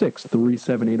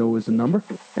 626-3780 is the number.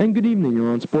 And good evening.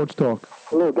 You're on Sports Talk.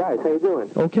 Hello, guys. How you doing?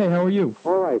 Okay, how are you?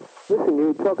 All right. Listen,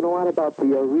 you were talking a lot about the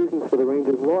reasons for the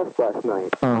Rangers' loss last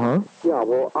night. Uh-huh. Yeah,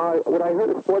 well, what I heard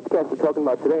a sportscaster talking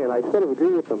about today, and I sort of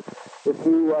agree with them, if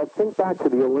you think back to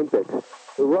the Olympics,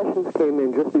 the Russians came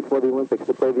in just before the Olympics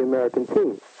to play the American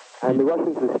team. And the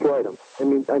Russians destroyed them.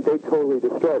 And they totally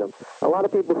destroyed them. A lot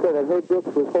of people say that Herb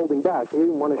Brooks was holding back. He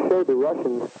didn't want to show the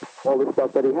Russians all the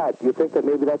stuff that he had. Do you think that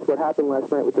maybe that's what happened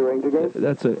last night with the Ranger game?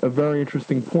 That's a very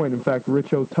interesting point. In fact,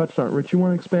 Richo touched on it. Rich, you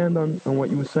want to expand on what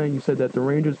you were saying? You said that the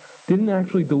Rangers didn't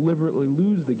actually deliberately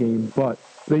lose the game, but...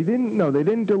 They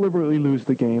didn't deliberately lose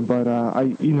the game, but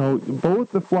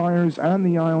both the Flyers and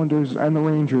the Islanders and the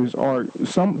Rangers they're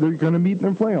going to meet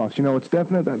in the playoffs. It's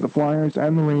definite that the Flyers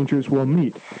and the Rangers will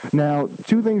meet. Now,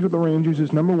 two things with the Rangers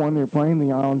is, number one, they're playing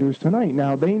the Islanders tonight.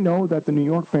 Now, they know that the New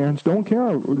York fans don't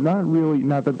care,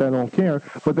 not that they don't care,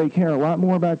 but they care a lot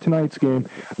more about tonight's game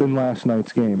than last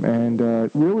night's game. And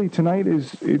really, tonight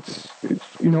it's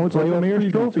like a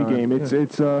Mayor's Trophy game. It's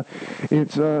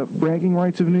bragging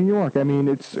rights of New York. I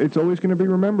mean, it's always going to be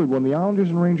remembered. When the Islanders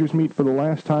and Rangers meet for the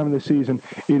last time of the season,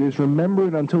 it is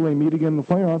remembered until they meet again in the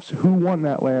playoffs who won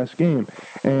that last game.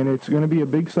 And it's going to be a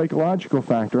big psychological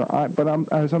factor.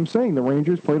 As I'm saying, the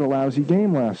Rangers played a lousy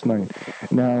game last night.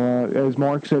 Now, as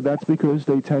Mark said, that's because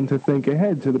they tend to think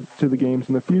ahead to the games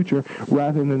in the future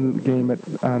rather than the game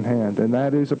on hand. And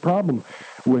that is a problem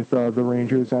with the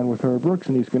Rangers and with Herb Brooks,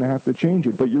 and he's going to have to change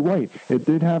it. But you're right. It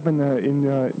did happen in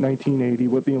 1980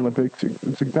 with the Olympics.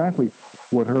 It's exactly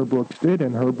what Herb Brooks did,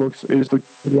 and Herb Brooks is the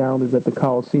Islanders at the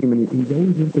Coliseum, and he's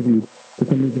always interviewed for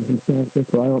some reason from San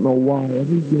Francisco. I don't know why.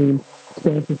 Every game,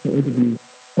 San Francisco interviews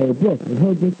Herb Brooks, and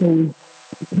Herb Brooks always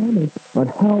comments on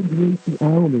how great the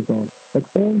Islanders are.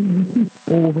 That's all he repeats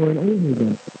over and over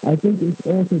again. I think it's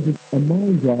also just a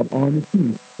mind job on the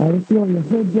team. I have a feeling that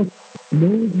Herb Brooks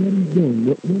knows what he's doing.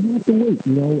 We'll have to wait,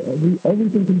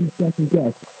 everything can be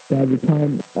second-guessed by the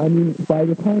time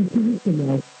 2 weeks from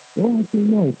now, we'll actually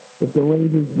know if the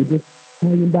Rangers were just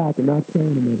hanging back and not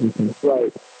carrying them everything.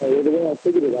 Right. The way I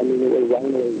figured it, it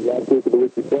was last week or the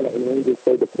week before that when the Rangers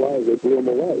played the Flyers, they blew them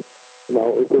away.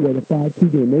 It was a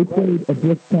 5-2 game. They played a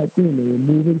brisk-type game. They were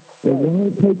moving. They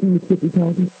weren't taking the chippy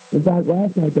penalty. In fact,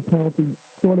 last night, the penalty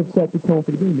sort of set the tone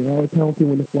for the game. They had a penalty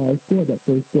when the Flyers scored that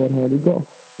first short-handed goal.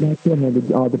 Not short-handed,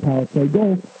 the power play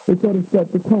goal. It sort of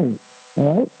set the tone.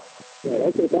 All right? Yeah,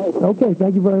 okay, thanks. Okay,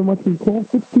 thank you very much for your call.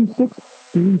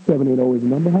 626-3780 is the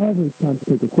number. However, it's time to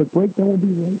take a quick break. Then we'll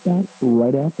be right back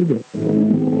right after this.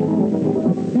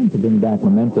 It's fun to bring back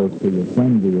mementos for your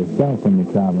friends or yourself when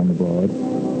you're traveling abroad.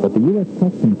 But the U.S.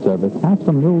 Customs Service has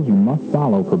some rules you must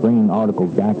follow for bringing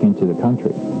articles back into the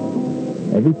country.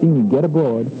 Everything you get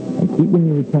abroad and keep when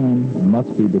you return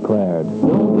must be declared.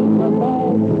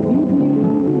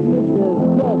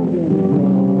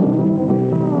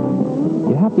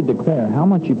 You have to declare how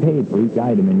much you paid for each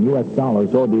item in U.S.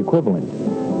 dollars or the equivalent.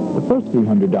 The first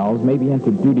 $300 may be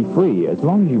entered duty-free as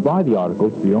long as you buy the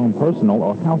articles for your own personal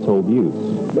or household use.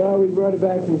 Well, we brought it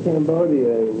back from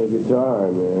Cambodia, the guitar,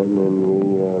 man, and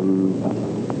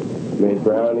made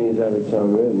brownies every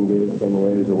time of it and gave some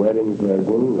away as a wedding present.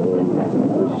 And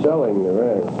we're selling the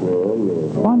rest,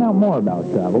 man. Find out more about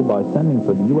travel by sending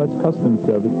for the U.S. Customs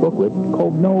Service booklet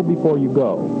called Know Before You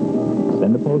Go.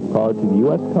 Send a postcard to the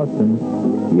U.S. Customs,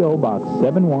 P.O. Box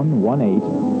 7118,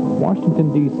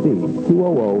 Washington, D.C.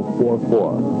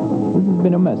 20044. This has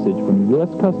been a message from the U.S.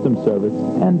 Customs Service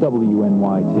and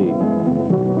WNYT.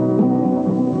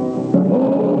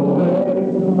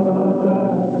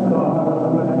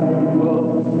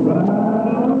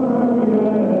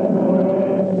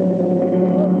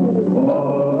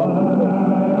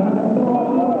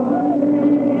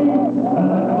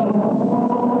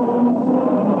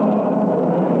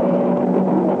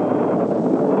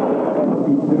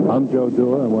 I'm Joe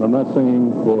Dewar, and when I'm not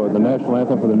singing for the national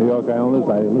anthem for the New York Islanders,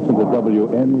 I listen to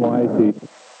WNYT.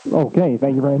 Okay,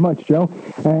 thank you very much, Joe.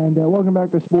 And welcome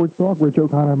back to Sports Talk. Rich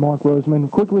O'Connor, Mark Roseman.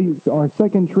 Quickly, our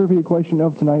second trivia question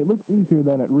of tonight looks easier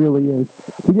than it really is.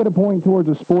 To get a point towards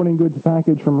a sporting goods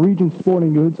package from Regent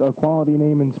Sporting Goods, a quality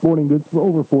name in sporting goods for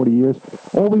over 40 years,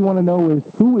 all we want to know is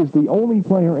who is the only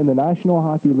player in the National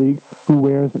Hockey League who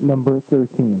wears number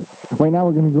 13. Right now,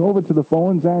 we're going to go over to the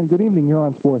phones, and good evening. You're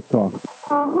on Sports Talk.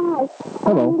 Hi.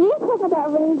 Hello. We were talking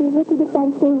about Rangers with the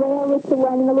defenseman Ray Richardson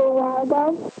a little while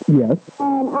ago. Yes.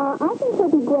 And I think he'll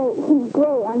be great. He's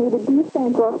great on either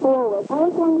defense or forward. I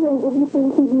was wondering if you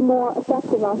think he'd be more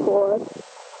effective on forward.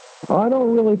 I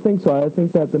don't really think so. I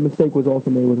think that the mistake was also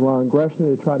made with Ron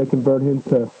Greshner to try to convert him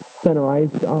to center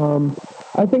ice.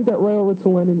 I think that Ray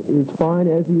Ritsulenin is fine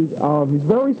as he's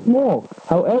very small.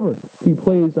 However, he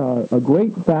plays a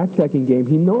great back-checking game.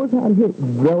 He knows how to hit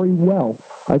very well.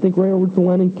 I think Ray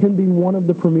Ritsulenin can be one of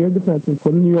the premier defensemen for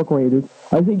the New York Rangers.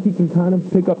 I think he can kind of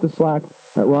pick up the slack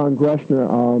that Ron Greshner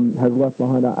has left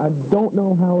behind. I don't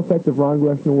know how effective Ron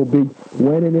Greshner will be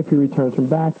when and if he returns from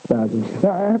back spasms.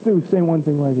 Now, I have to say one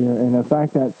thing right here, and the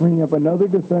fact that bringing up another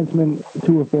defenseman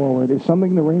to a forward is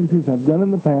something the Rangers have done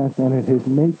in the past, and it has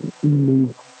made me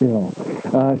ill.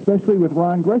 Especially with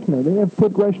Ron Greshner. They have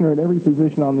put Greshner at every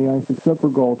position on the ice except for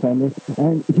goaltender,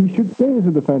 and he should stay as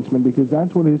a defenseman because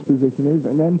that's what his position is.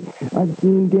 And then I've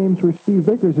seen games where Steve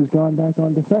Vickers has gone back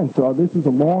on defense. So this is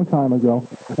a long time ago,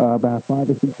 about 5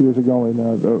 or 6 years ago, in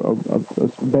a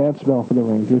bad spell for the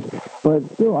Rangers. But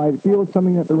still, I feel it's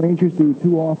something that the Rangers do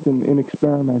too often in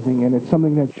experimenting, and it's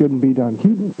something that shouldn't be done.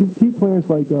 Keep players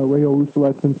like Ray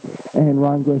Ritsulenin and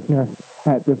Ron Greshner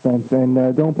at defense, and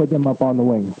don't put them up on the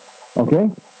wing.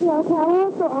 Okay? Yeah, can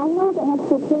I know the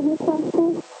answer to this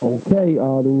question? Okay,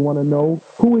 do we want to know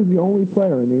who is the only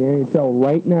player in the NHL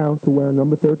right now to wear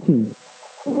number 13?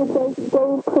 Is it Dave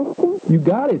Christian? You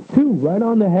got it, too, right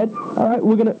on the head. All right,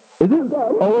 we're going to... Is it?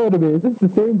 Oh, wait a minute. Is this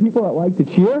the same people that like to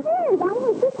cheer? Yes,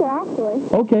 I'm his sister, actually.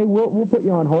 Okay, we'll put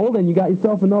you on hold, and you got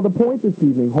yourself another point this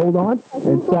evening. Hold on,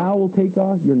 and Sal will take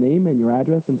your name and your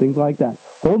address and things like that.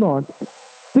 Hold on.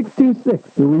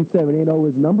 626-3780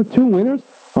 is number 2 winners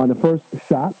on the first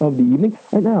shot of the evening.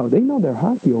 And now, they know their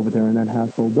hockey over there in that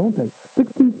household, don't they?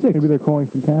 626. Maybe they're calling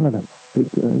from Canada.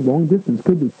 Long distance,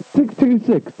 could be.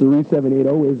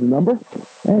 626-3780 is the number.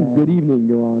 And good evening,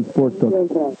 you're on Sports Talk.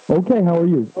 Okay, how are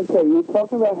you? Okay, you were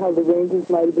talking about how the Rangers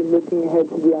might have been looking ahead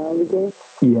to the Islander game?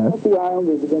 Yes. What's the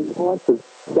Islanders against Hartford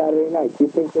Saturday night? Do you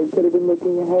think they could have been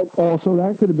looking ahead? Also,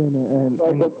 that could have been a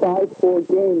 5-4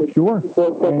 game with sure.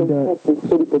 4 seconds is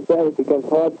pretty pathetic against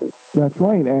Hartford. That's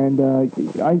right, and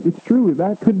it's true.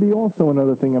 That could be also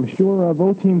another thing. I'm sure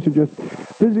both teams are just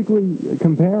physically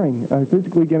comparing,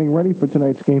 physically getting ready for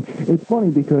tonight's game. It's funny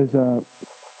because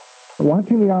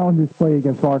watching the Islanders play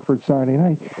against Hartford Saturday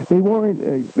night, they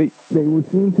weren't. They were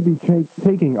seen to be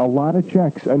taking a lot of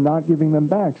checks and not giving them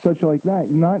back, such like that.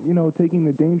 Not taking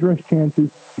the dangerous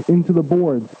chances into the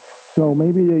boards. So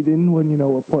maybe they didn't when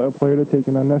a player to take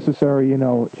an unnecessary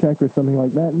check or something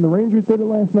like that. And the Rangers did it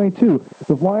last night too.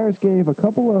 The Flyers gave a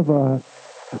couple of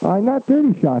not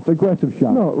dirty shots, aggressive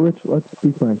shots. No, Rich, let's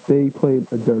be frank. They played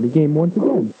a dirty game once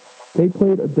again. They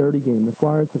played a dirty game. The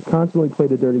Flyers have constantly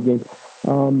played a dirty game.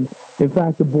 In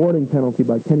fact, the boarding penalty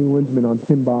by Kenny Linsman on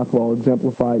Tim Bockwell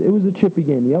exemplified. It was a chippy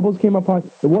game. The elbows came up high.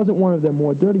 It wasn't one of their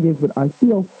more dirty games, but I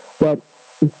feel that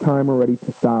it's time already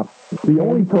to stop. The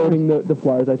only hurting the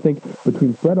Flyers, I think,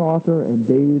 between Fred Arthur and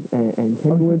Dave and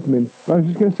Kenny Linsman. I was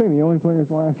just going to say, the only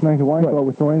players last night who I thought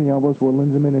were throwing the elbows were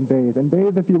Linsman and Dave. And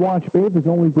Dave, if you watch, Dave is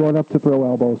only brought up to throw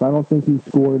elbows. I don't think he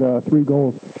scored 3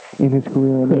 goals in his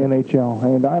career in the NHL.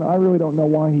 And I really don't know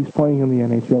why he's playing in the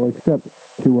NHL except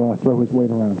to throw his weight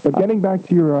around. But getting back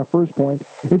to your first point,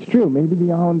 it's true. Maybe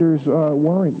the Islanders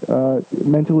weren't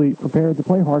mentally prepared to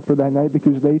play Hartford that night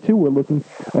because they, too, were looking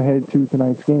ahead to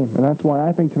tonight's game. And that's why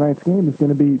I think tonight's game is going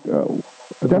to be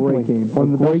definitely great game.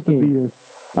 One of the best of the years.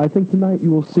 I think tonight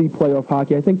you will see playoff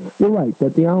hockey. I think you're right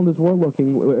that the Islanders were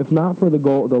looking, if not for the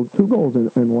two goals in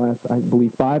the last, I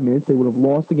believe, 5 minutes, they would have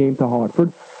lost the game to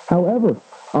Hartford. However,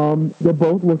 they're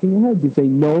both looking ahead because they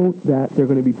know that they're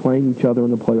going to be playing each other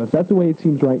in the playoffs. That's the way it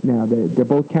seems right now. They're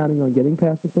both counting on getting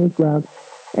past the first round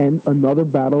and another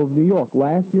battle of New York.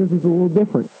 Last year's was a little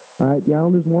different. All right, the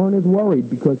Islanders weren't as worried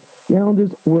because the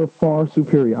Islanders were far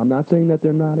superior. I'm not saying that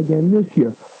they're not again this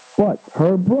year, but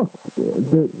Herb Brooks,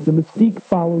 the mystique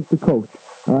follows the coach.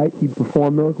 All right, he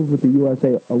performed miracles with the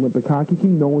USA Olympic hockey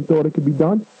team. No one thought it could be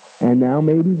done. And now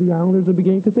maybe the Islanders are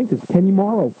beginning to think this. Kenny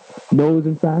Morrow knows,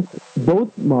 in fact,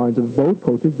 both minds of both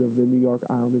coaches of the New York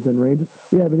Islanders and Rangers.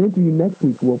 We have an interview next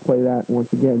week. We'll play that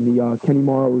once again, the Kenny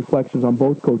Morrow reflections on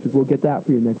both coaches. We'll get that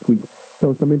for you next week.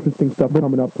 So some interesting stuff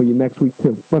coming up for you next week,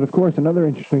 too. But, of course, another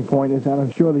interesting point is that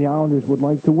I'm sure the Islanders would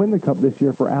like to win the Cup this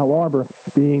year for Al Arbor,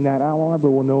 being that Al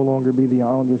Arbor will no longer be the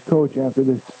Islanders coach after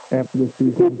this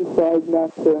season. He decides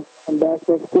not to come back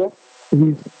next year?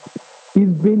 He's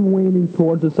been leaning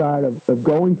towards the side of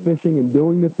going fishing and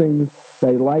doing the things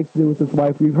that he likes to do with his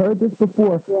wife. We've heard this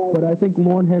before, but I think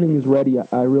Lorne Henning is ready.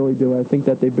 I really do. I think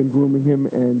that they've been grooming him,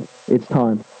 and it's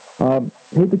time.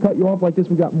 Hate to cut you off like this.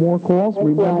 We got more calls.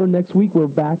 Remember, next week we're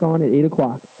back on at 8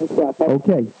 o'clock.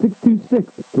 Okay,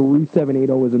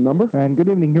 626-3780 is the number. And good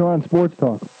evening. You're on Sports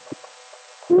Talk.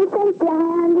 Do you think the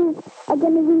Islanders are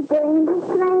going to beat the Rangers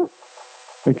tonight?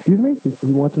 Excuse me? He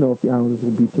wants to know if the Islanders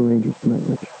will beat the Rangers tonight,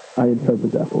 Rich. I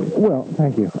interpret that for you. Well,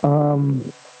 thank you.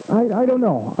 I don't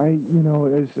know.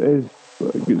 As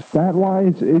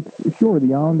stat-wise, it's sure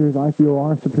the Islanders, I feel,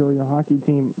 are a superior hockey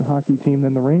team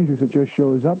than the Rangers. It just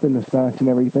shows up in the stats and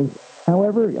everything.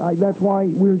 However, that's why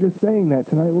we were just saying that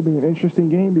tonight will be an interesting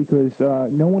game because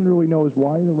no one really knows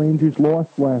why the Rangers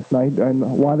lost last night and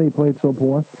why they played so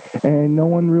poor, and no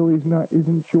one really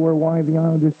isn't sure why the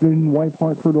Islanders didn't wipe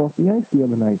Hartford off the ice the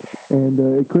other night. And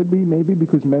it could be maybe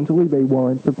because mentally they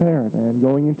weren't prepared. And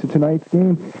going into tonight's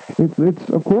game, it's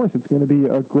of course it's going to be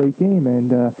a great game.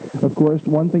 And of course,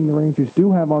 one thing the Rangers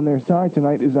do have on their side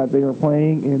tonight is that they are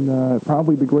playing in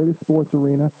probably the greatest sports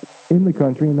arena in the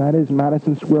country, and that is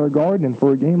Madison Square Garden. And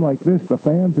for a game like this, the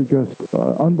fans are just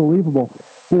unbelievable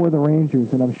for the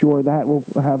Rangers, and I'm sure that will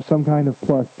have some kind of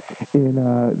plus in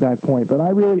that point. But I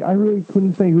really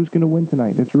couldn't say who's going to win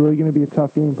tonight. It's really going to be a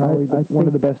tough game, probably one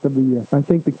of the best of the year. I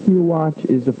think the key to watch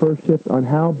is the first shift on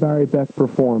how Barry Beck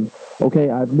performs. Okay,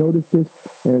 I've noticed this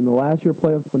in the last year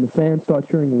playoffs when the fans start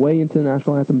cheering way into the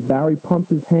national anthem, Barry pumps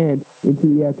his hand into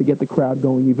the air to get the crowd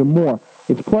going even more.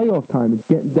 It's playoff time. It's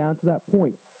getting down to that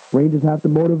point. Rangers have to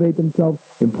motivate themselves.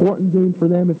 Important game for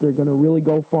them if they're going to really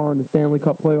go far in the Stanley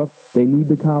Cup playoffs. They need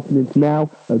the confidence now.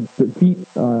 A defeat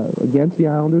against the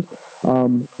Islanders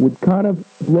would kind of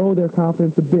blow their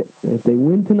confidence a bit. If they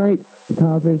win tonight, the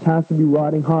confidence has to be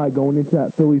riding high going into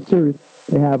that Phillies series.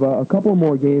 They have a couple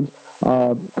more games,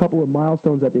 a couple of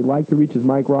milestones that they'd like to reach as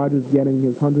Mike Rogers getting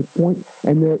his 100th point,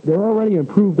 and they're already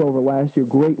improved over last year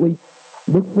greatly.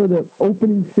 Look for the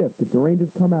opening shift. If the Rangers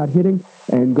come out hitting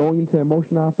and going into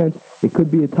emotion offense, it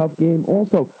could be a tough game.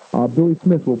 Also, Billy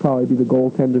Smith will probably be the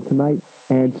goaltender tonight,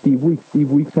 and Steve Weeks. Steve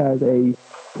Weeks has a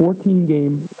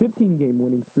 15-game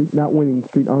winning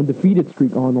streak, undefeated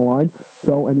streak on the line.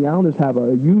 So, and the Islanders have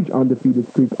a huge undefeated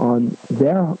streak on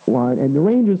their line. And the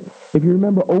Rangers, if you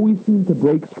remember, always seem to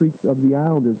break streaks of the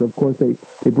Islanders. Of course, they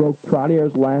broke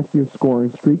Trottier's last year's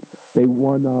scoring streak. They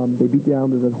beat the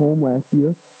Islanders at home last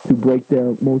year to break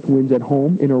their most wins at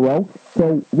home in a row.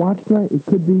 So watch tonight. It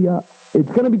could be,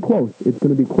 it's going to be close. It's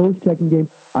going to be a close checking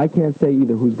game. I can't say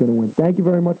either who's going to win. Thank you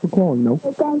very much for calling, No.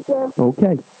 Thank you.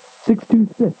 Okay.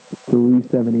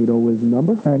 626-3780 is the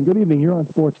number. And good evening. You're on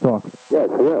Sports Talk. Yes,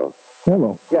 hello.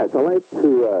 Hello. Yes, I'd like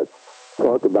to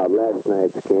talk about last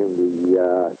night's game,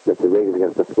 the Rangers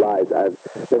against the Flyers. I've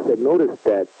noticed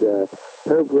that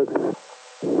Herb Brooks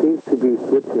seems to be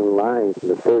switching lines in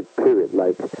the third period,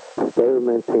 like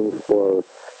experimenting for,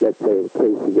 let's say, in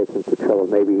case he gets into trouble,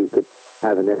 maybe he could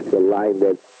have an extra line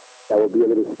that will be a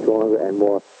little stronger and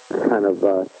more kind of,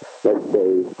 let's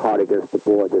say, hard against the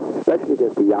board, especially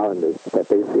against the Islanders, that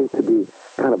they seem to be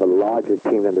kind of a larger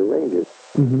team than the Rangers.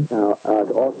 Mm-hmm. Now,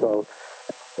 also,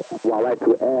 I'd like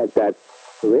to add that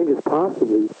the Rangers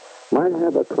possibly might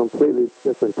have a completely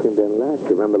different team than last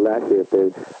year. Remember last year if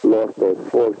they lost those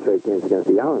 4 straight games against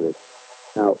the Islanders.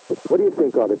 Now, what do you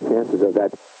think are the chances of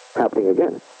that happening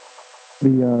again?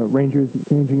 The Rangers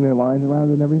changing their lines around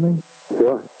and everything?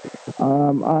 Sure.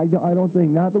 I don't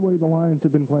think, not the way the Lions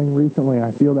have been playing recently.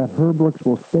 I feel that Herb Brooks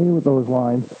will stay with those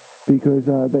lines because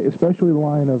especially the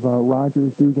line of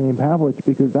Rogers, Dugain, Pavlich,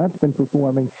 because that's been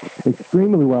performing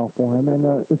extremely well for him. And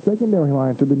the secondary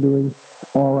lines have been doing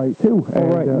all right, too.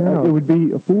 And it would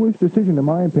be a foolish decision, in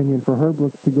my opinion, for Herb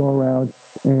Brooks to go around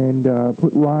and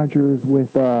put Rogers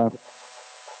with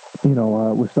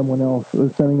someone else,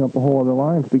 setting up a whole other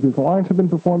lines, because the Lions have been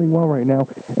performing well right now,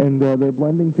 and they're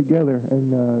blending together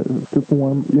and to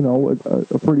form,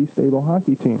 a pretty stable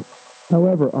hockey team.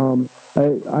 However,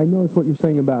 I noticed what you're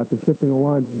saying about the shifting of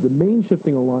lines. The main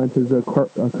shifting of lines has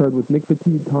occurred with Nick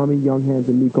Petit, Tommy Younghans,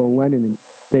 and Mikko Leninen.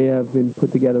 They have been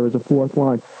put together as a fourth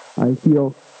line. I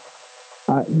feel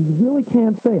you really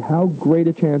can't say how great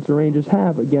a chance the Rangers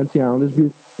have against the Islanders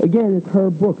because, again, it's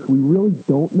Herb Brooks. We really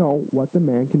don't know what the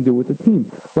man can do with the team.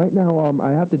 Right now,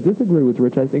 I have to disagree with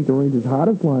Rich. I think the Rangers'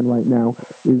 hottest line right now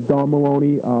is Don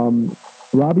Maloney,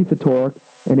 Robbie Ftorek,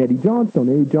 and Eddie Johnstone.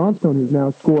 Eddie Johnstone has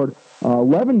now scored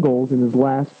 11 goals in his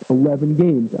last 11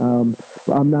 games.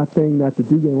 I'm not saying that the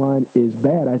Duguay line is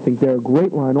bad. I think they're a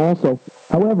great line also.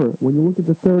 However, when you look at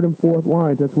the third and fourth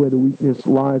lines, that's where the weakness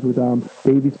lies with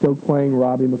Davey Stokes playing,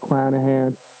 Robbie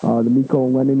McClanahan, the Mikko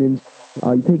Leninins.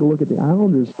 You take a look at the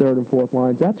Islanders' third and fourth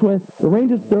lines. That's where the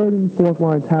Rangers' third and fourth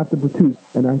lines have to produce.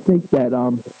 And I think that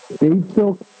Dave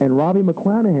Stokes and Robbie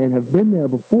McClanahan have been there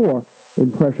before in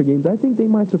pressure games. I think they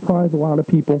might surprise a lot of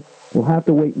people. We'll have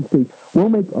to wait and see. We'll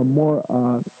make a more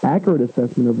accurate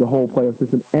assessment of the whole playoff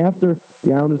system after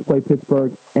the Islanders play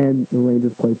Pittsburgh and the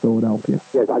Rangers play Philadelphia.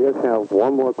 Yes, I just have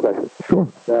one more question. Sure.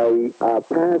 The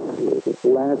past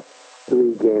last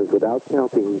 3 games, without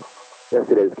counting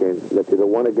yesterday's games, let's see, the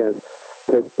one against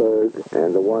Pittsburgh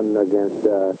and the one against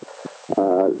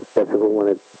that's the one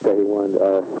that he won,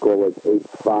 score was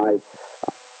 8-5.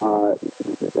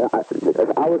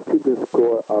 I was keeping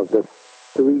score of the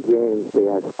 3 games. They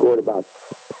had scored about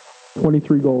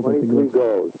 23 goals. 23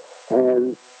 goals.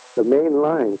 And the main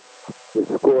line, which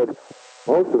scored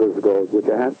most of those goals, which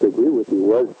I have to agree with you,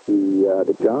 was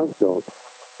the Johnstone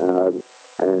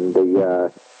and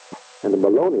the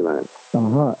Maloney line.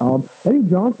 Eddie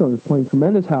Johnstone is playing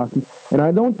tremendous hockey, and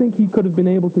I don't think he could have been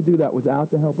able to do that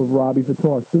without the help of Robbie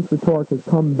Ftorek. Since Ftorek has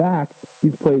come back,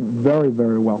 he's played very,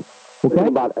 very well. Okay? What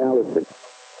about Allison?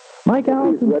 Mike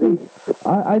Allison,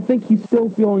 I think he's still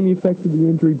feeling the effects of the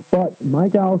injury, but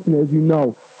Mike Allison, as you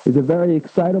know, is a very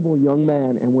excitable young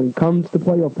man, and when it comes to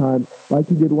playoff time, like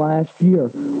he did last year,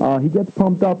 he gets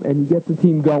pumped up and he gets the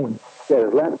team going. Yeah,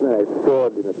 last night I saw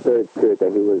in the third period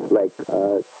that he was like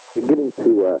beginning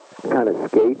to kind of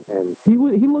skate, and he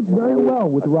looked very well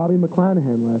with Robbie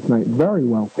McClanahan last night, very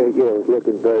well. Yeah, it was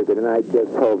looking very good, and I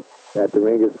just hope that the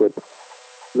Rangers would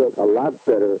look a lot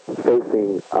better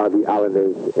facing the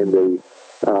Islanders in the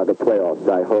playoffs.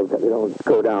 I hope that they don't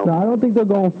go down. No, I don't think they're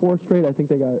going 4 straight. I think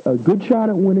they got a good shot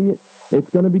at winning it. It's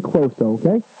going to be close, though,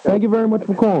 okay? Thank you very much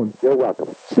for calling. You're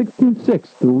welcome.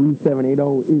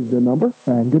 626-3780 is the number.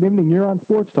 And good evening. You're on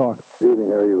Sports Talk. Good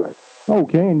evening. How are you?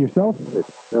 Okay, and yourself?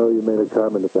 No, you made a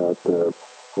comment about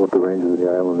both the Rangers and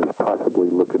the Islanders possibly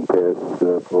looking past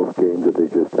both games that they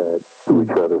just had to each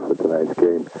other for tonight's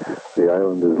game. The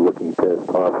Islanders looking past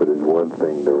Hartford is one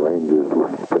thing. The Rangers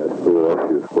looking past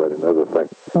Philadelphia is quite another thing.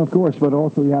 Of course, but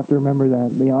also you have to remember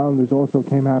that the Islanders also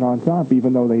came out on top,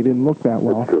 even though they didn't look that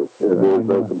well. That's true. Yeah, there's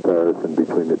no comparison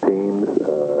between the teams.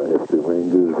 If the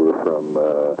Rangers were from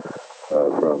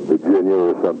Virginia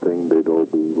or something, they'd all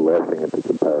be laughing at the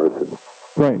comparison.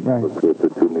 Right. With the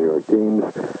 2 New York teams,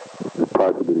 it's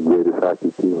possibly the greatest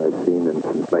hockey team I've seen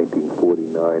since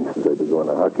 1949, since I've been going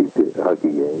to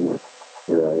hockey games.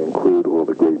 I include all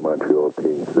the great Montreal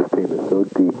teams. This team is so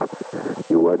deep.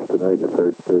 You watch tonight in the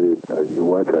third period. You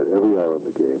watch at every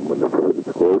Islander game when it's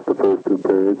close the first 2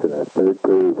 periods, and that third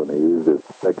period when they use the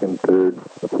second, third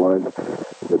lines,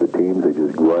 the teams, they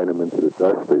just grind them into the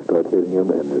dust. They start hitting them,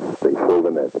 and they fill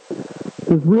the net.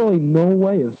 There's really no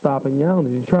way of stopping the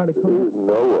Islanders. You try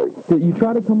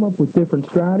to come up with different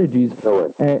strategies,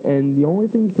 and the only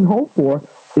thing you can hope for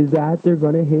is that they're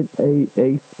going to hit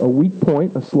a weak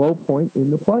point, a slow point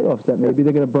in the playoffs, that maybe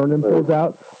they're going to burn themselves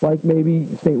out like maybe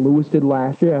St. Louis did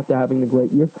last year after having a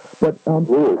great year. But St.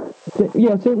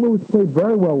 Louis played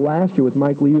very well last year with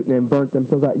Mike Liutin and burnt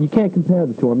themselves out. You can't compare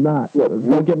the two. I'm not.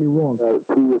 Don't get me wrong.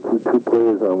 Two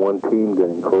players on one team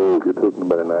getting cold. You're talking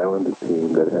about an Islander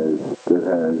team that has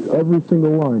every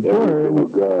single line. Every single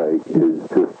guy is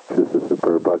just a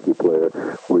superb hockey player,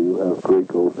 where you have great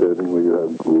goaltending, where you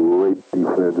have great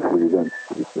defense, where you got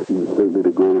certainly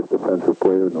the greatest defensive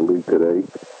player in the league today.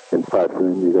 In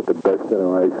Patrin, you got the best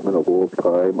center iceman of all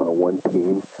time on one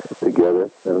team together.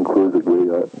 That includes a great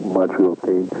Montreal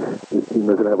team. This team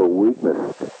doesn't have a weakness.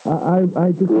 I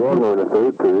disagree. Stronger in the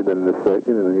third period than in the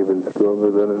second, and even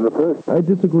stronger than in the first. I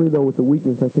disagree, though, with the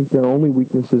weakness. I think their only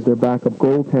weakness is their backup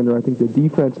goaltender. I think the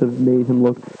defense has made him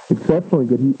look exceptionally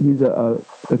good. He's a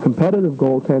a competitive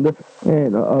goaltender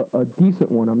and a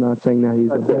decent one. I'm not saying that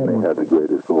he's a bad one. Had the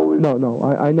greatest goalie. No,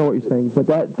 I know what you're saying, but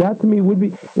that to me would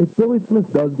be, if Billy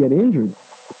Smith does get injured,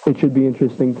 it should be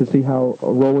interesting to see how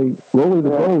Rolly the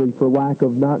goalie, for lack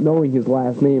of not knowing his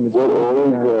last name, is. What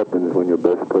always happens when your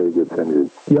best player gets injured?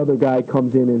 The other guy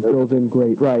comes in and fills in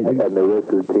great, right? And the rest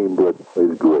of the team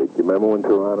plays great. You remember when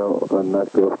Toronto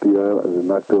knocked off the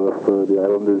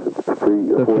Islanders 4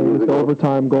 years ago?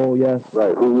 Overtime goal, yes.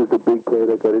 Right. Who was the big player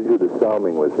that got injured? The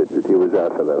Salming was injured. He was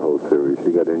out for that whole series.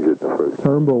 He got injured in the first.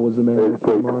 Turnbull was the man. They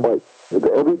played twice.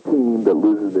 Every team that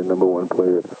loses their number one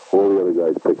player, all the other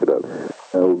guys pick it up.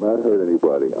 I will not hurt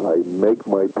anybody. I make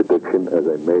my prediction as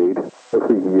I made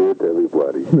every year to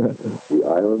everybody. The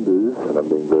Islanders, and I'm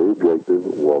being very objective,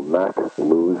 will not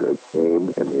lose a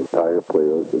game in the entire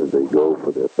playoffs as they go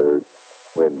for their third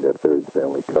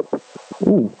Stanley Cup.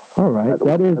 Ooh, all right.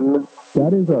 That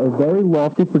is a very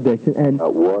lofty prediction. And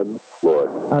not one loss.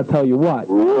 I'll tell you what.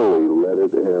 Really let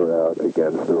it air out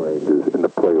against the Rangers in the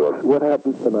playoffs. What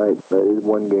happens tonight?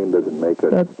 One game doesn't make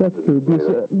it. That's true.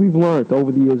 We've learned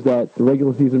over the years that the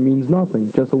regular season means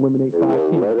nothing. Just eliminate 5 teams. They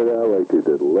will let it out like they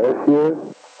did last year.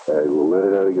 They will let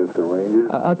it out against the Rangers.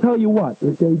 I'll tell you what.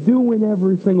 If they do win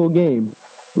every single game,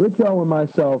 Richo and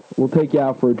myself will take you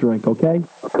out for a drink, okay?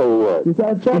 I'll tell you what.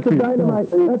 That's a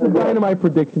dynamite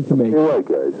prediction to make. You're right,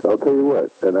 guys. I'll tell you what.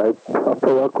 And I'll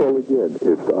call again.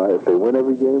 If they win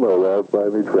every game, I'll allow buy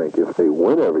me a drink. If they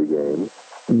win every game,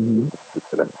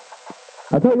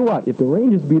 I'll tell you what, if the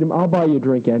Rangers beat them, I'll buy you a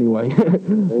drink anyway.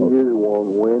 Rangers won't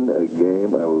win a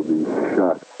game, I will be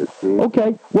shocked.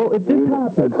 Okay, well, if this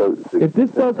happens, if this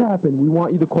does happen, we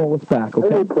want you to call us back, okay?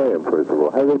 How do they play him, first of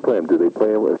all? How do they play him? Do they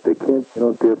play him? If they can't, you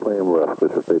don't dare play him rough,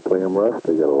 because if they play him rough,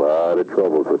 they got a lot of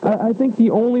troubles with them. I think the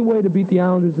only way to beat the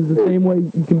Islanders is the same way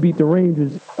you can beat the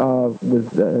Rangers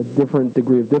with a different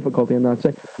degree of difficulty, I'm not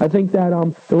saying. I think that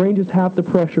the Rangers have to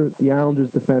pressure the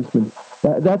Islanders' defensemen.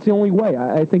 That's the only way.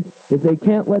 I think if they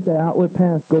can't let the outlet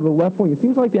pass go to the left wing, it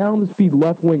seems like the Islanders feed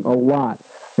left wing a lot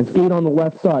and skate on the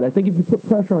left side. I think if you put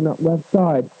pressure on that left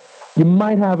side, you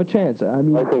might have a chance. I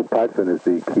think Paxson is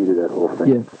the key to that whole thing.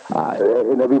 Yeah.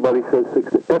 And everybody says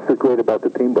 6. That's what's great about the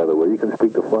team, by the way. You can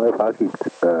speak to 5 hockey.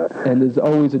 And there's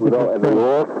always a different... And they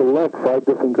all select 5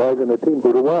 different guys on the team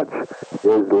who to watch.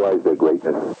 There's lies their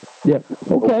greatness. Yeah.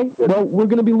 Okay. Well, we're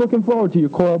going to be looking forward to your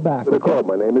call back. Call.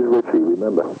 My name is Richie,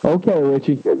 remember. Okay,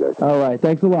 Richie. Yeah, guys. All right.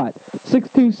 Thanks a lot.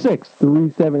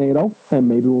 626-3780. And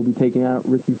maybe we'll be taking out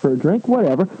Richie for a drink.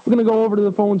 Whatever. We're going to go over to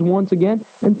the phones once again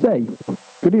and say...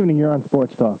 Good evening, you're on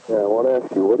Sports Talk. Yeah, I want to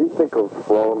ask you, what do you think of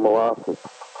Roland Melanson?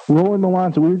 Roland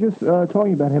Melanson, we were just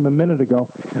talking about him a minute ago.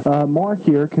 Mark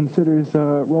here considers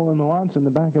Roland Melanson,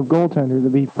 the backup goaltender, to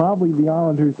be probably the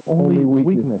Islanders' only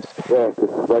weakness. Yeah,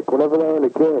 because like whenever they're in a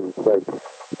game, it's like a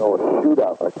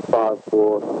shootout, like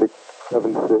 5-4,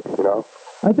 6-7-6, you know?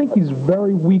 I think he's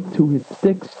very weak to his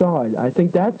stick side. I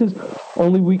think that's his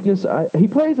only weakness. He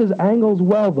plays his angles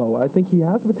well, though. I think he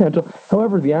has potential.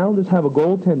 However, the Islanders have a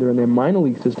goaltender in their minor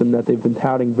league system that they've been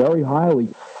touting very highly.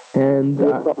 And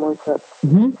something like that?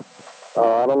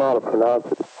 I don't know how to pronounce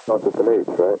it. It's not just an H,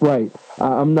 right? Right.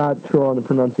 I'm not sure on the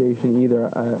pronunciation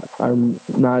either. I'm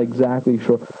not exactly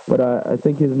sure. But I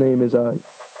think his name is,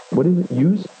 what is it,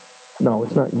 Hughes? No,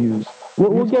 it's not Hughes.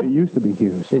 It used to be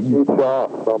Hughes.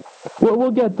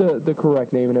 We'll get the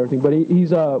correct name and everything, but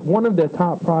he's one of the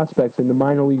top prospects in the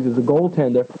minor leagues as a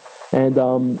goaltender, and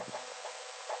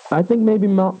I think maybe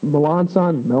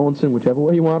Melanson, whichever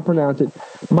way you want to pronounce it,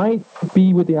 might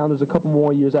be with the Islanders a couple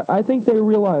more years. I think they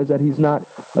realize that he's not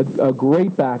a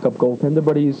great backup goaltender,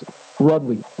 but he's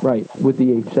Rudley, right, with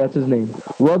the H. That's his name.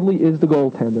 Rudley is the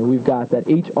goaltender. We've got that.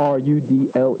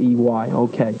 Hrudley.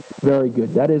 Okay, very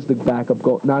good. That is the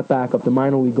the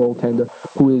minor league goaltender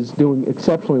who is doing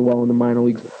exceptionally well in the minor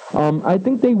leagues. I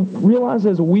think they realize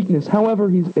there's a weakness. However,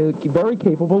 he's a very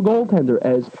capable goaltender,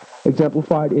 as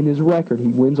exemplified in his record. He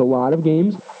wins a lot of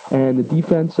games, and the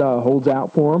defense holds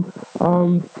out for him.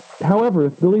 However,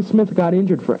 if Billy Smith got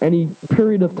injured for any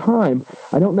period of time,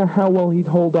 I don't know how well he'd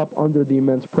hold up under the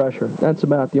immense pressure. That's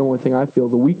about the only thing I feel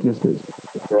the weakness is.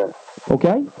 Yeah.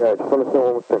 Okay? Yeah, I just want to say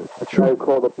one more thing. Sure. I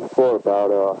called up before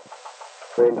about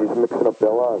Rangers mixing up their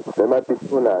lines. They might be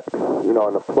doing that, in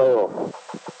the playoffs,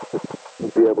 to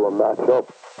be able to match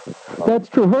up. That's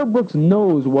true. Herb Brooks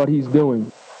knows what he's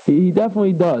doing. He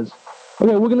definitely does.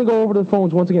 Okay, we're going to go over to the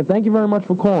phones once again. Thank you very much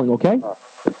for calling, okay?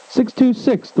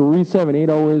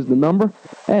 626-3780 is the number.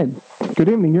 And good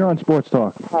evening, you're on Sports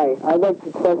Talk. Hi, I'd like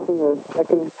to question the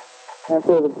second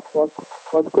answer of the sports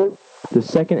quiz. The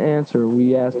second answer,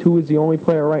 we asked who is the only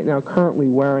player right now currently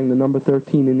wearing the number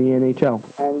 13 in the NHL.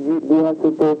 And the answer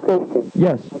is Christian.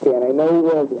 Yes. Okay, and I know he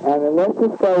was. And unless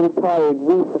this guy retired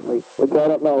recently, which I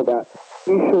don't know about,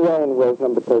 Guy Sharon wears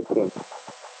number 13.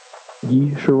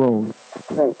 Guy Sharon.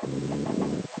 Right.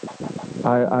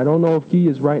 I don't know if Guy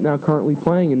is right now currently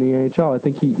playing in the NHL. I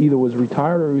think he either was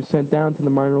retired or he was sent down to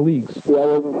the minor leagues. Yeah, I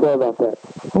wasn't sure about that.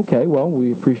 Okay, well,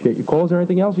 we appreciate your calls. Is there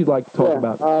anything else you'd like to talk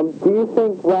about? Do you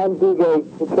think Ron Duguay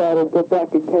will try to get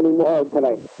back at Kenny Moore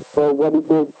tonight for what he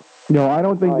did? No, I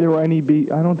don't think I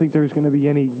don't think there's going to be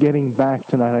any getting back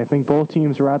tonight. I think both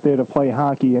teams are out there to play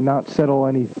hockey and not settle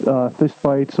any fist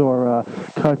fights or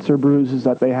cuts or bruises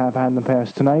that they have had in the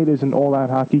past. Tonight is an all-out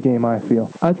hockey game, I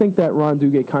feel. I think that Ron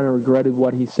Duguay kind of regretted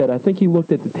what he said. I think he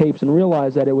looked at the tapes and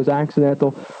realized that it was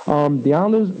accidental.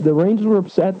 The Rangers were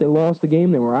upset. They lost the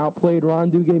game. They were outplayed.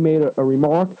 Ron Duguay made a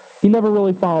remark. He never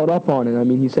really followed up on it. I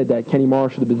mean, he said that Kenny Moore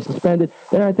should have been suspended.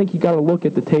 Then I think he got to look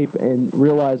at the tape and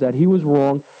realize that he was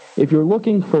wrong. If you're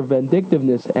looking for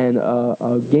vindictiveness and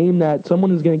a game that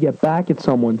someone is going to get back at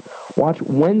someone, watch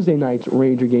Wednesday night's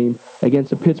Ranger game against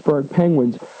the Pittsburgh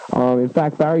Penguins. In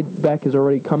fact, Barry Beck has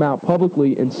already come out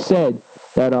publicly and said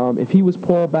that if he was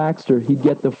Paul Baxter, he'd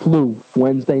get the flu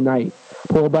Wednesday night.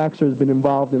 Paul Baxter has been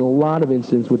involved in a lot of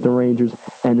incidents with the Rangers,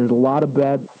 and there's a lot of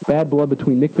bad blood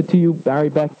between Nick Fotiu, Barry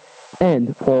Beck,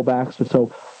 and Paul Baxter.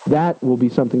 So that will be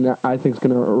something that I think is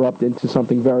going to erupt into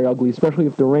something very ugly, especially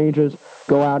if the Rangers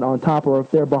go out on top or if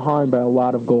they're behind by a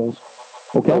lot of goals.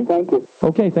 Okay? Well, thank you.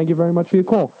 Okay, thank you very much for your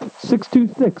call.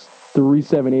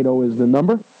 626-3780 is the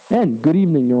number. And good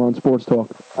evening, you're on Sports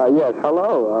Talk. Yes,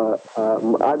 hello.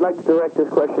 I'd like to direct this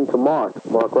question to Mark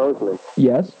Roseman.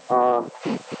 Yes? My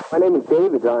name is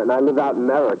David, and I live out in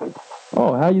Merrick.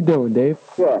 Oh, how you doing, Dave?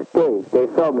 Yeah, Dave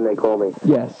Feldman, they call me.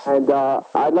 Yes. And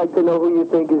I'd like to know who you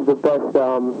think is the best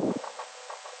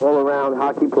all-around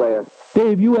hockey player.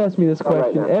 Dave, you ask me this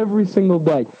question every single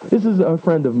day. This is a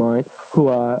friend of mine who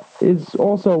is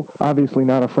also obviously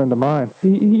not a friend of mine.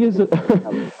 He is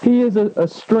a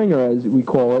stringer, as we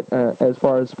call it, as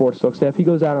far as Sports Talk staff. He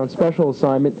goes out on special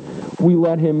assignment. We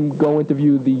let him go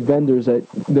interview the vendors at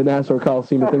the Nassau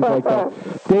Coliseum and things like that.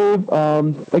 Dave,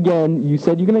 again, you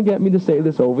said you're going to get me to say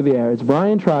this over the air. It's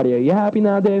Brian Trotti. Are you happy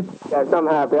now, Dave? Yes, I'm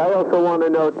happy. I also want to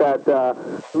note that the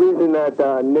reason that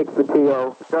Nick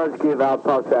Fotiu does give out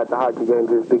pucks at the hockey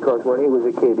games is because when he was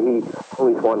a kid, he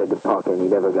always wanted the puck and he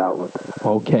never got one.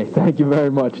 Okay, thank you very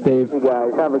much, Dave. You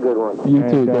guys, have a good one. You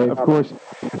too, Dave. Of course,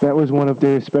 that was one of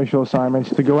Dave's special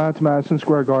assignments, to go out to Madison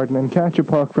Square Garden and catch a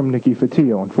puck from Nicky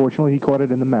Fotiu. Unfortunately, he caught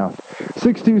it in the mouth.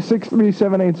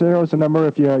 626-3780 is the number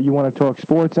if you want to talk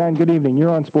sports. And good evening, you're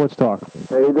on Sports Talk.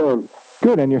 How you doing?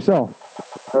 Good, and yourself?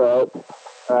 All right.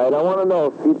 I want to know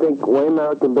if you think Wayne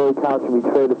Merrick and Billy Cow should be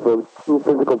traded for two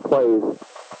physical plays.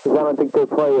 Because I don't think they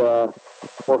play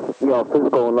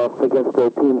physical enough against their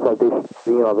teams like they're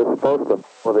supposed to,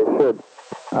 or they should.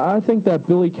 I think that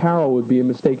Billy Carroll would be a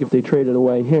mistake if they traded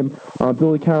away him.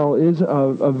 Billy Carroll is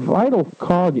a vital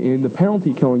cog in the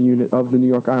penalty-killing unit of the New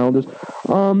York Islanders.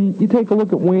 You take a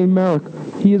look at Wayne Merrick.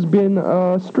 He has been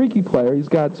a streaky player. He's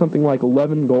got something like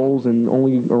 11 goals and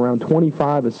only around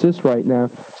 25 assists right now,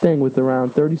 staying with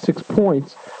around 36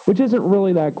 points, which isn't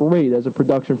really that great as a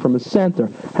production from a center.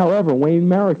 However, Wayne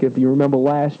Merrick, if you remember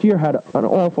last year, had not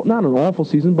an awful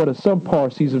season, but a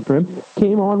subpar season for him,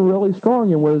 came on really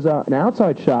strong and was an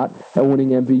outside shot at winning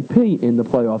MVP in the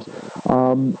playoffs.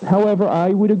 However, I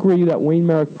would agree that Wayne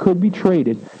Merrick could be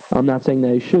traded. I'm not saying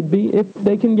that he should be. If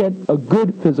they can get a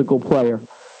good physical player,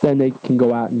 then they can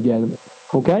go out and get him.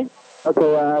 Okay? Okay,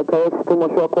 can I ask two more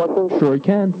short questions? Sure you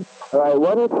can. All right,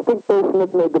 why do you think Dave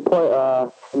Smith made the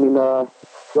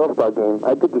All-Star game?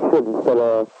 I think he should instead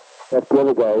of the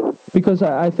other guys. Because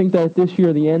I think that this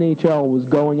year the NHL was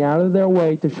going out of their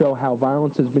way to show how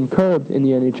violence has been curbed in the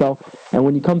NHL. And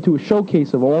when you come to a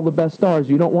showcase of all the best stars,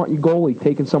 you don't want your goalie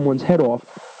taking someone's head off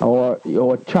or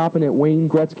chopping at Wayne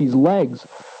Gretzky's legs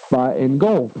in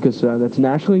goal, because that's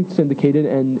nationally syndicated,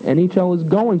 and NHL is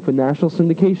going for national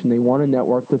syndication. They want a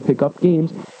network to pick up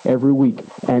games every week,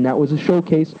 and that was a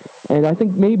showcase, and I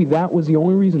think maybe that was the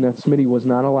only reason that Smitty was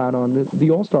not allowed on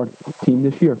the All-Star team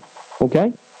this year.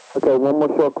 Okay? Okay, one more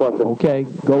short question. Okay,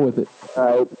 go with it. All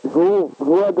right, who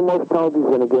had the most penalties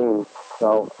in a game?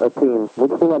 So, a team.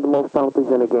 Which team had the most penalties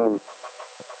in a game?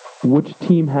 Which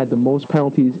team had the most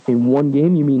penalties in one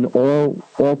game? You mean all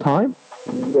time?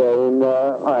 Yeah,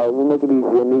 all right, we'll make it easy.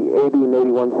 In the 80 and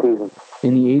 81 season.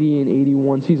 In the 80 and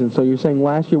 81 season. So you're saying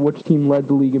last year which team led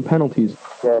the league in penalties?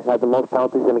 Yeah, had the most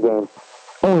penalties in a game.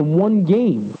 Oh, in one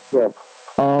game? Yeah.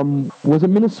 Was it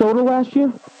Minnesota last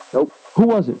year? Nope. Who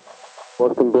was it?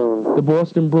 Boston Bruins. The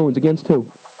Boston Bruins. Against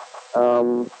who?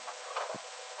 I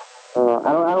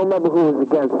don't remember who it was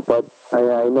against, but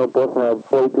I know Boston had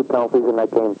 42 penalties in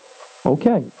that game.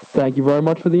 Okay. Thank you very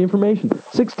much for the information.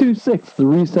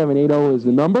 626-3780 is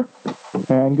the number.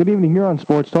 And good evening. You're on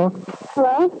Sports Talk.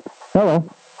 Hello? Hello.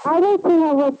 I don't see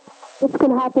what's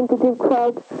going to happen to Jim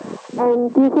Craig.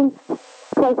 And do you think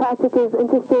Craig Patrick is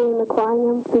interested in acquiring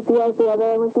him to be as the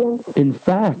other Olympians? In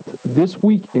fact, this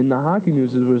week in the Hockey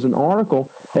News, there was an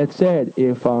article that said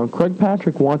if Craig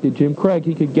Patrick wanted Jim Craig,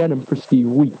 he could get him for Steve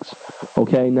Weeks.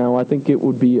 Okay, now I think it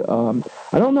would be, I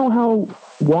don't know how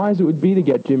wise it would be to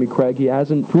get Jimmy Craig. He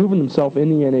hasn't proven himself in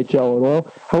the NHL at all.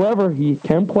 However, he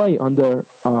can play under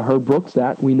Herb Brooks,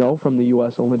 that we know from the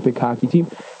U.S. Olympic hockey team.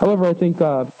 However, I think,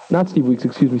 not Steve Weeks,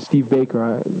 excuse me, Steve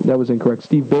Baker. That was incorrect.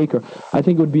 Steve Baker. I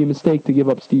think it would be a mistake to give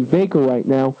up Steve Baker right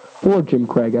now for Jim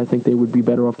Craig. I think they would be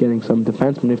better off getting some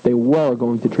defensemen if they were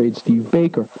going to trade Steve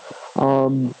Baker.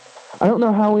 I don't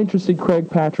know how interested Craig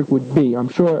Patrick would be. I'm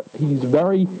sure he's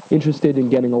very interested in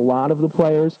getting a lot of the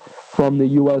players from the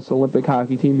U.S. Olympic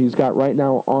hockey team. He's got right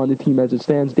now on the team as it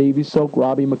stands Davey Silk,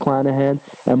 Robbie McClanahan,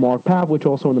 and Mark Pavlich.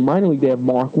 Also in the minor league, they have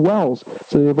Mark Wells.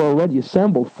 So they've already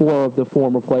assembled 4 of the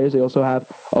former players. They also have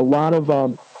a lot of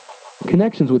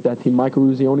connections with that team, Mike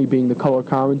Ruzioni being the color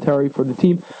commentary for the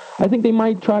team. I think they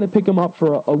might try to pick him up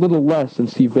for a little less than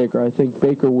Steve Baker. I think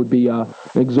Baker would be an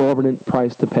exorbitant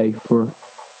price to pay for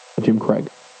Jim Craig.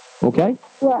 Okay?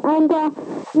 Yeah, and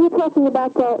you were talking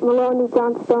about the Maloney,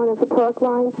 John Stone, and Patork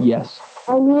line. Yes.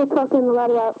 And you were talking a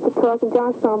lot about Patork and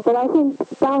John Stone, but I think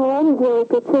Don Maloney's really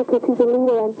good too because he's a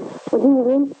leader, and when he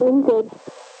was injured,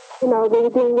 you know, they were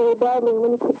doing really badly,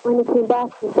 and when he came back,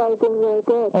 he started doing really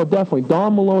good. Oh, definitely.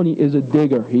 Don Maloney is a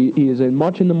digger. He is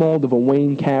much in the mold of a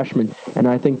Wayne Cashman, and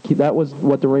I think that was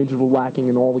what the Rangers were lacking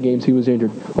in all the games he was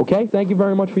injured. Okay? Thank you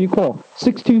very much for your call.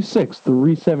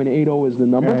 626-3780 is the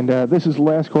number. And this is the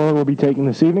last caller we'll be taking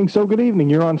this evening, so good evening.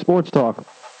 You're on Sports Talk.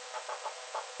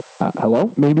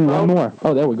 Hello? Maybe one more.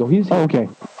 Oh, there we go. He's here. Oh, okay.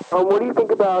 What do you think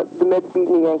about the Mets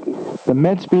beating the Yankees? The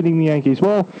Mets beating the Yankees.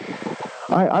 Well,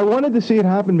 I wanted to see it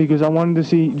happen because I wanted to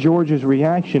see George's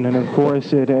reaction, and of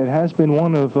course it has been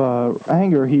one of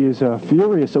anger. He is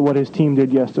furious at what his team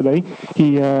did yesterday.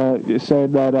 He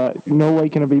said that no way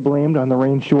can it be blamed on the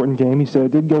rain-shortened game. He said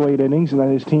it did go 8 innings and that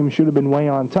his team should have been way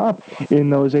on top in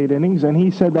those 8 innings, and he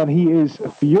said that he is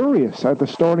furious at the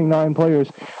starting 9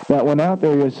 players that went out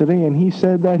there yesterday, and he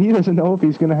said that he doesn't know if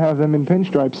he's going to have them in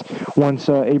pinstripes once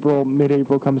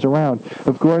mid-April comes around.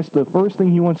 Of course, the first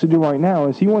thing he wants to do right now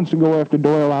is he wants to go after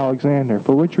Doyle Alexander.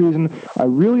 For which reason, I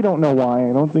really don't know why.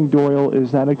 I don't think Doyle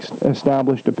is that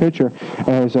established a pitcher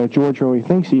as George really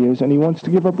thinks he is, and he wants to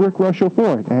give up Rick Russell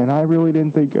for it. And I really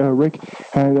didn't think Rick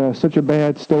had such a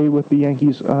bad stay with the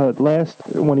Yankees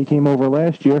when he came over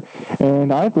last year,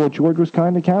 and I thought George was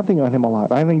kind of counting on him a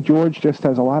lot. I think George just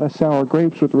has a lot of sour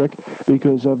grapes with Rick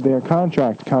because of their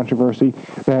contract controversy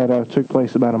that took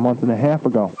place about a month and a half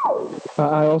ago.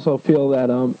 I also feel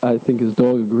that I think his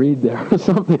dog agreed there or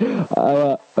something.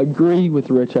 I agree with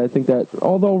Rich. I think that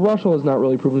although Russell has not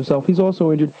really proven himself, he's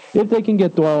also injured. If they can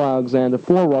get Doyle Alexander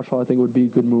for Russell, I think it would be a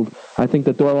good move. I think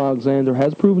that Doyle Alexander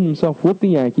has proven himself with the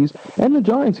Yankees and the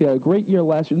Giants. He had a great year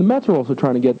last year. The Mets are also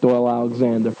trying to get Doyle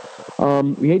Alexander.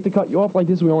 We hate to cut you off like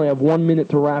this. We only have 1 minute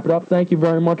to wrap it up. Thank you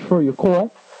very much for your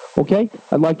call. Okay?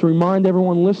 I'd like to remind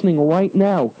everyone listening right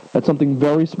now that something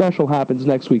very special happens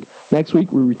next week. Next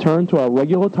week, we return to our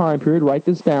regular time period. Write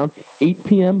this down, 8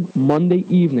 p.m. Monday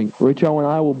evening. Richo and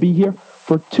I will be here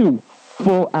for 2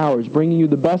 full hours, bringing you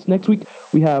the best. Next week,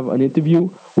 we have an interview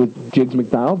with Jiggs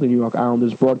McDonald, the New York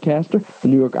Islanders broadcaster, the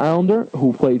New York Islander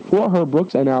who played for Herb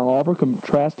Brooks and Al Arbour,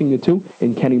 contrasting the two,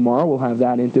 and Kenny Morrow. We'll have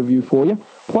that interview for you.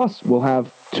 Plus, we'll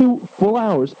have 2 full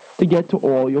hours to get to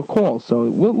all your calls. So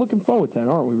we're looking forward to that,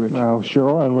 aren't we, Rich? Oh,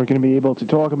 sure, and we're going to be able to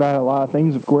talk about a lot of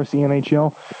things. Of course, the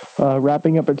NHL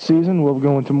wrapping up its season. We'll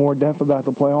go into more depth about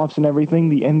the playoffs and everything.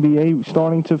 The NBA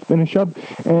starting to finish up,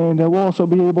 and we'll also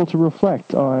be able to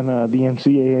reflect on the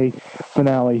NCAA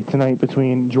finale tonight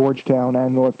between Georgetown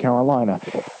and North Carolina.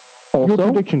 Also,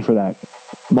 your prediction for that?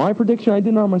 My prediction, I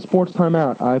did not on my sports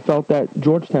timeout. I felt that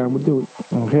Georgetown would do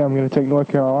it. Okay, I'm going to take North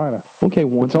Carolina. Okay,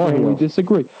 once again, we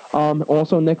disagree.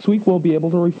 Also, next week, we'll be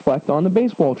able to reflect on the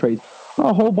baseball trades.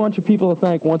 A whole bunch of people to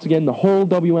thank once again the whole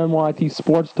WNYT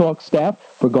Sports Talk staff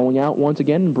for going out once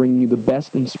again and bringing you the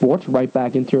best in sports right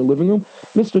back into your living room.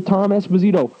 Mr. Tom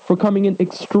Esposito for coming in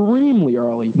extremely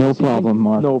early. No problem,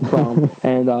 Mark. No problem.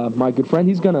 And my good friend,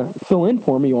 he's going to fill in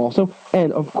for me also.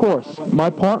 And, of course, my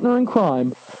partner in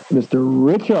crime, Mr.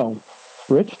 Richo.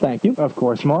 Rich, thank you. Of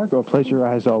course, Mark. A pleasure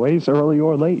as always, early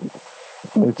or late.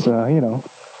 It's,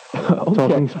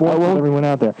 Talking sports with everyone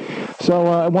out there.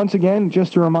 So once again,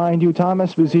 just to remind you, Tom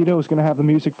Esposito is going to have the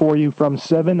music for you from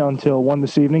 7 until 1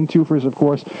 this evening. Twofers, of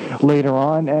course, later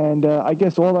on. And I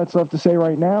guess all that's left to say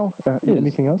right now.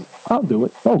 Anything else? I'll do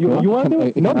it. Oh, you want to do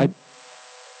it? No.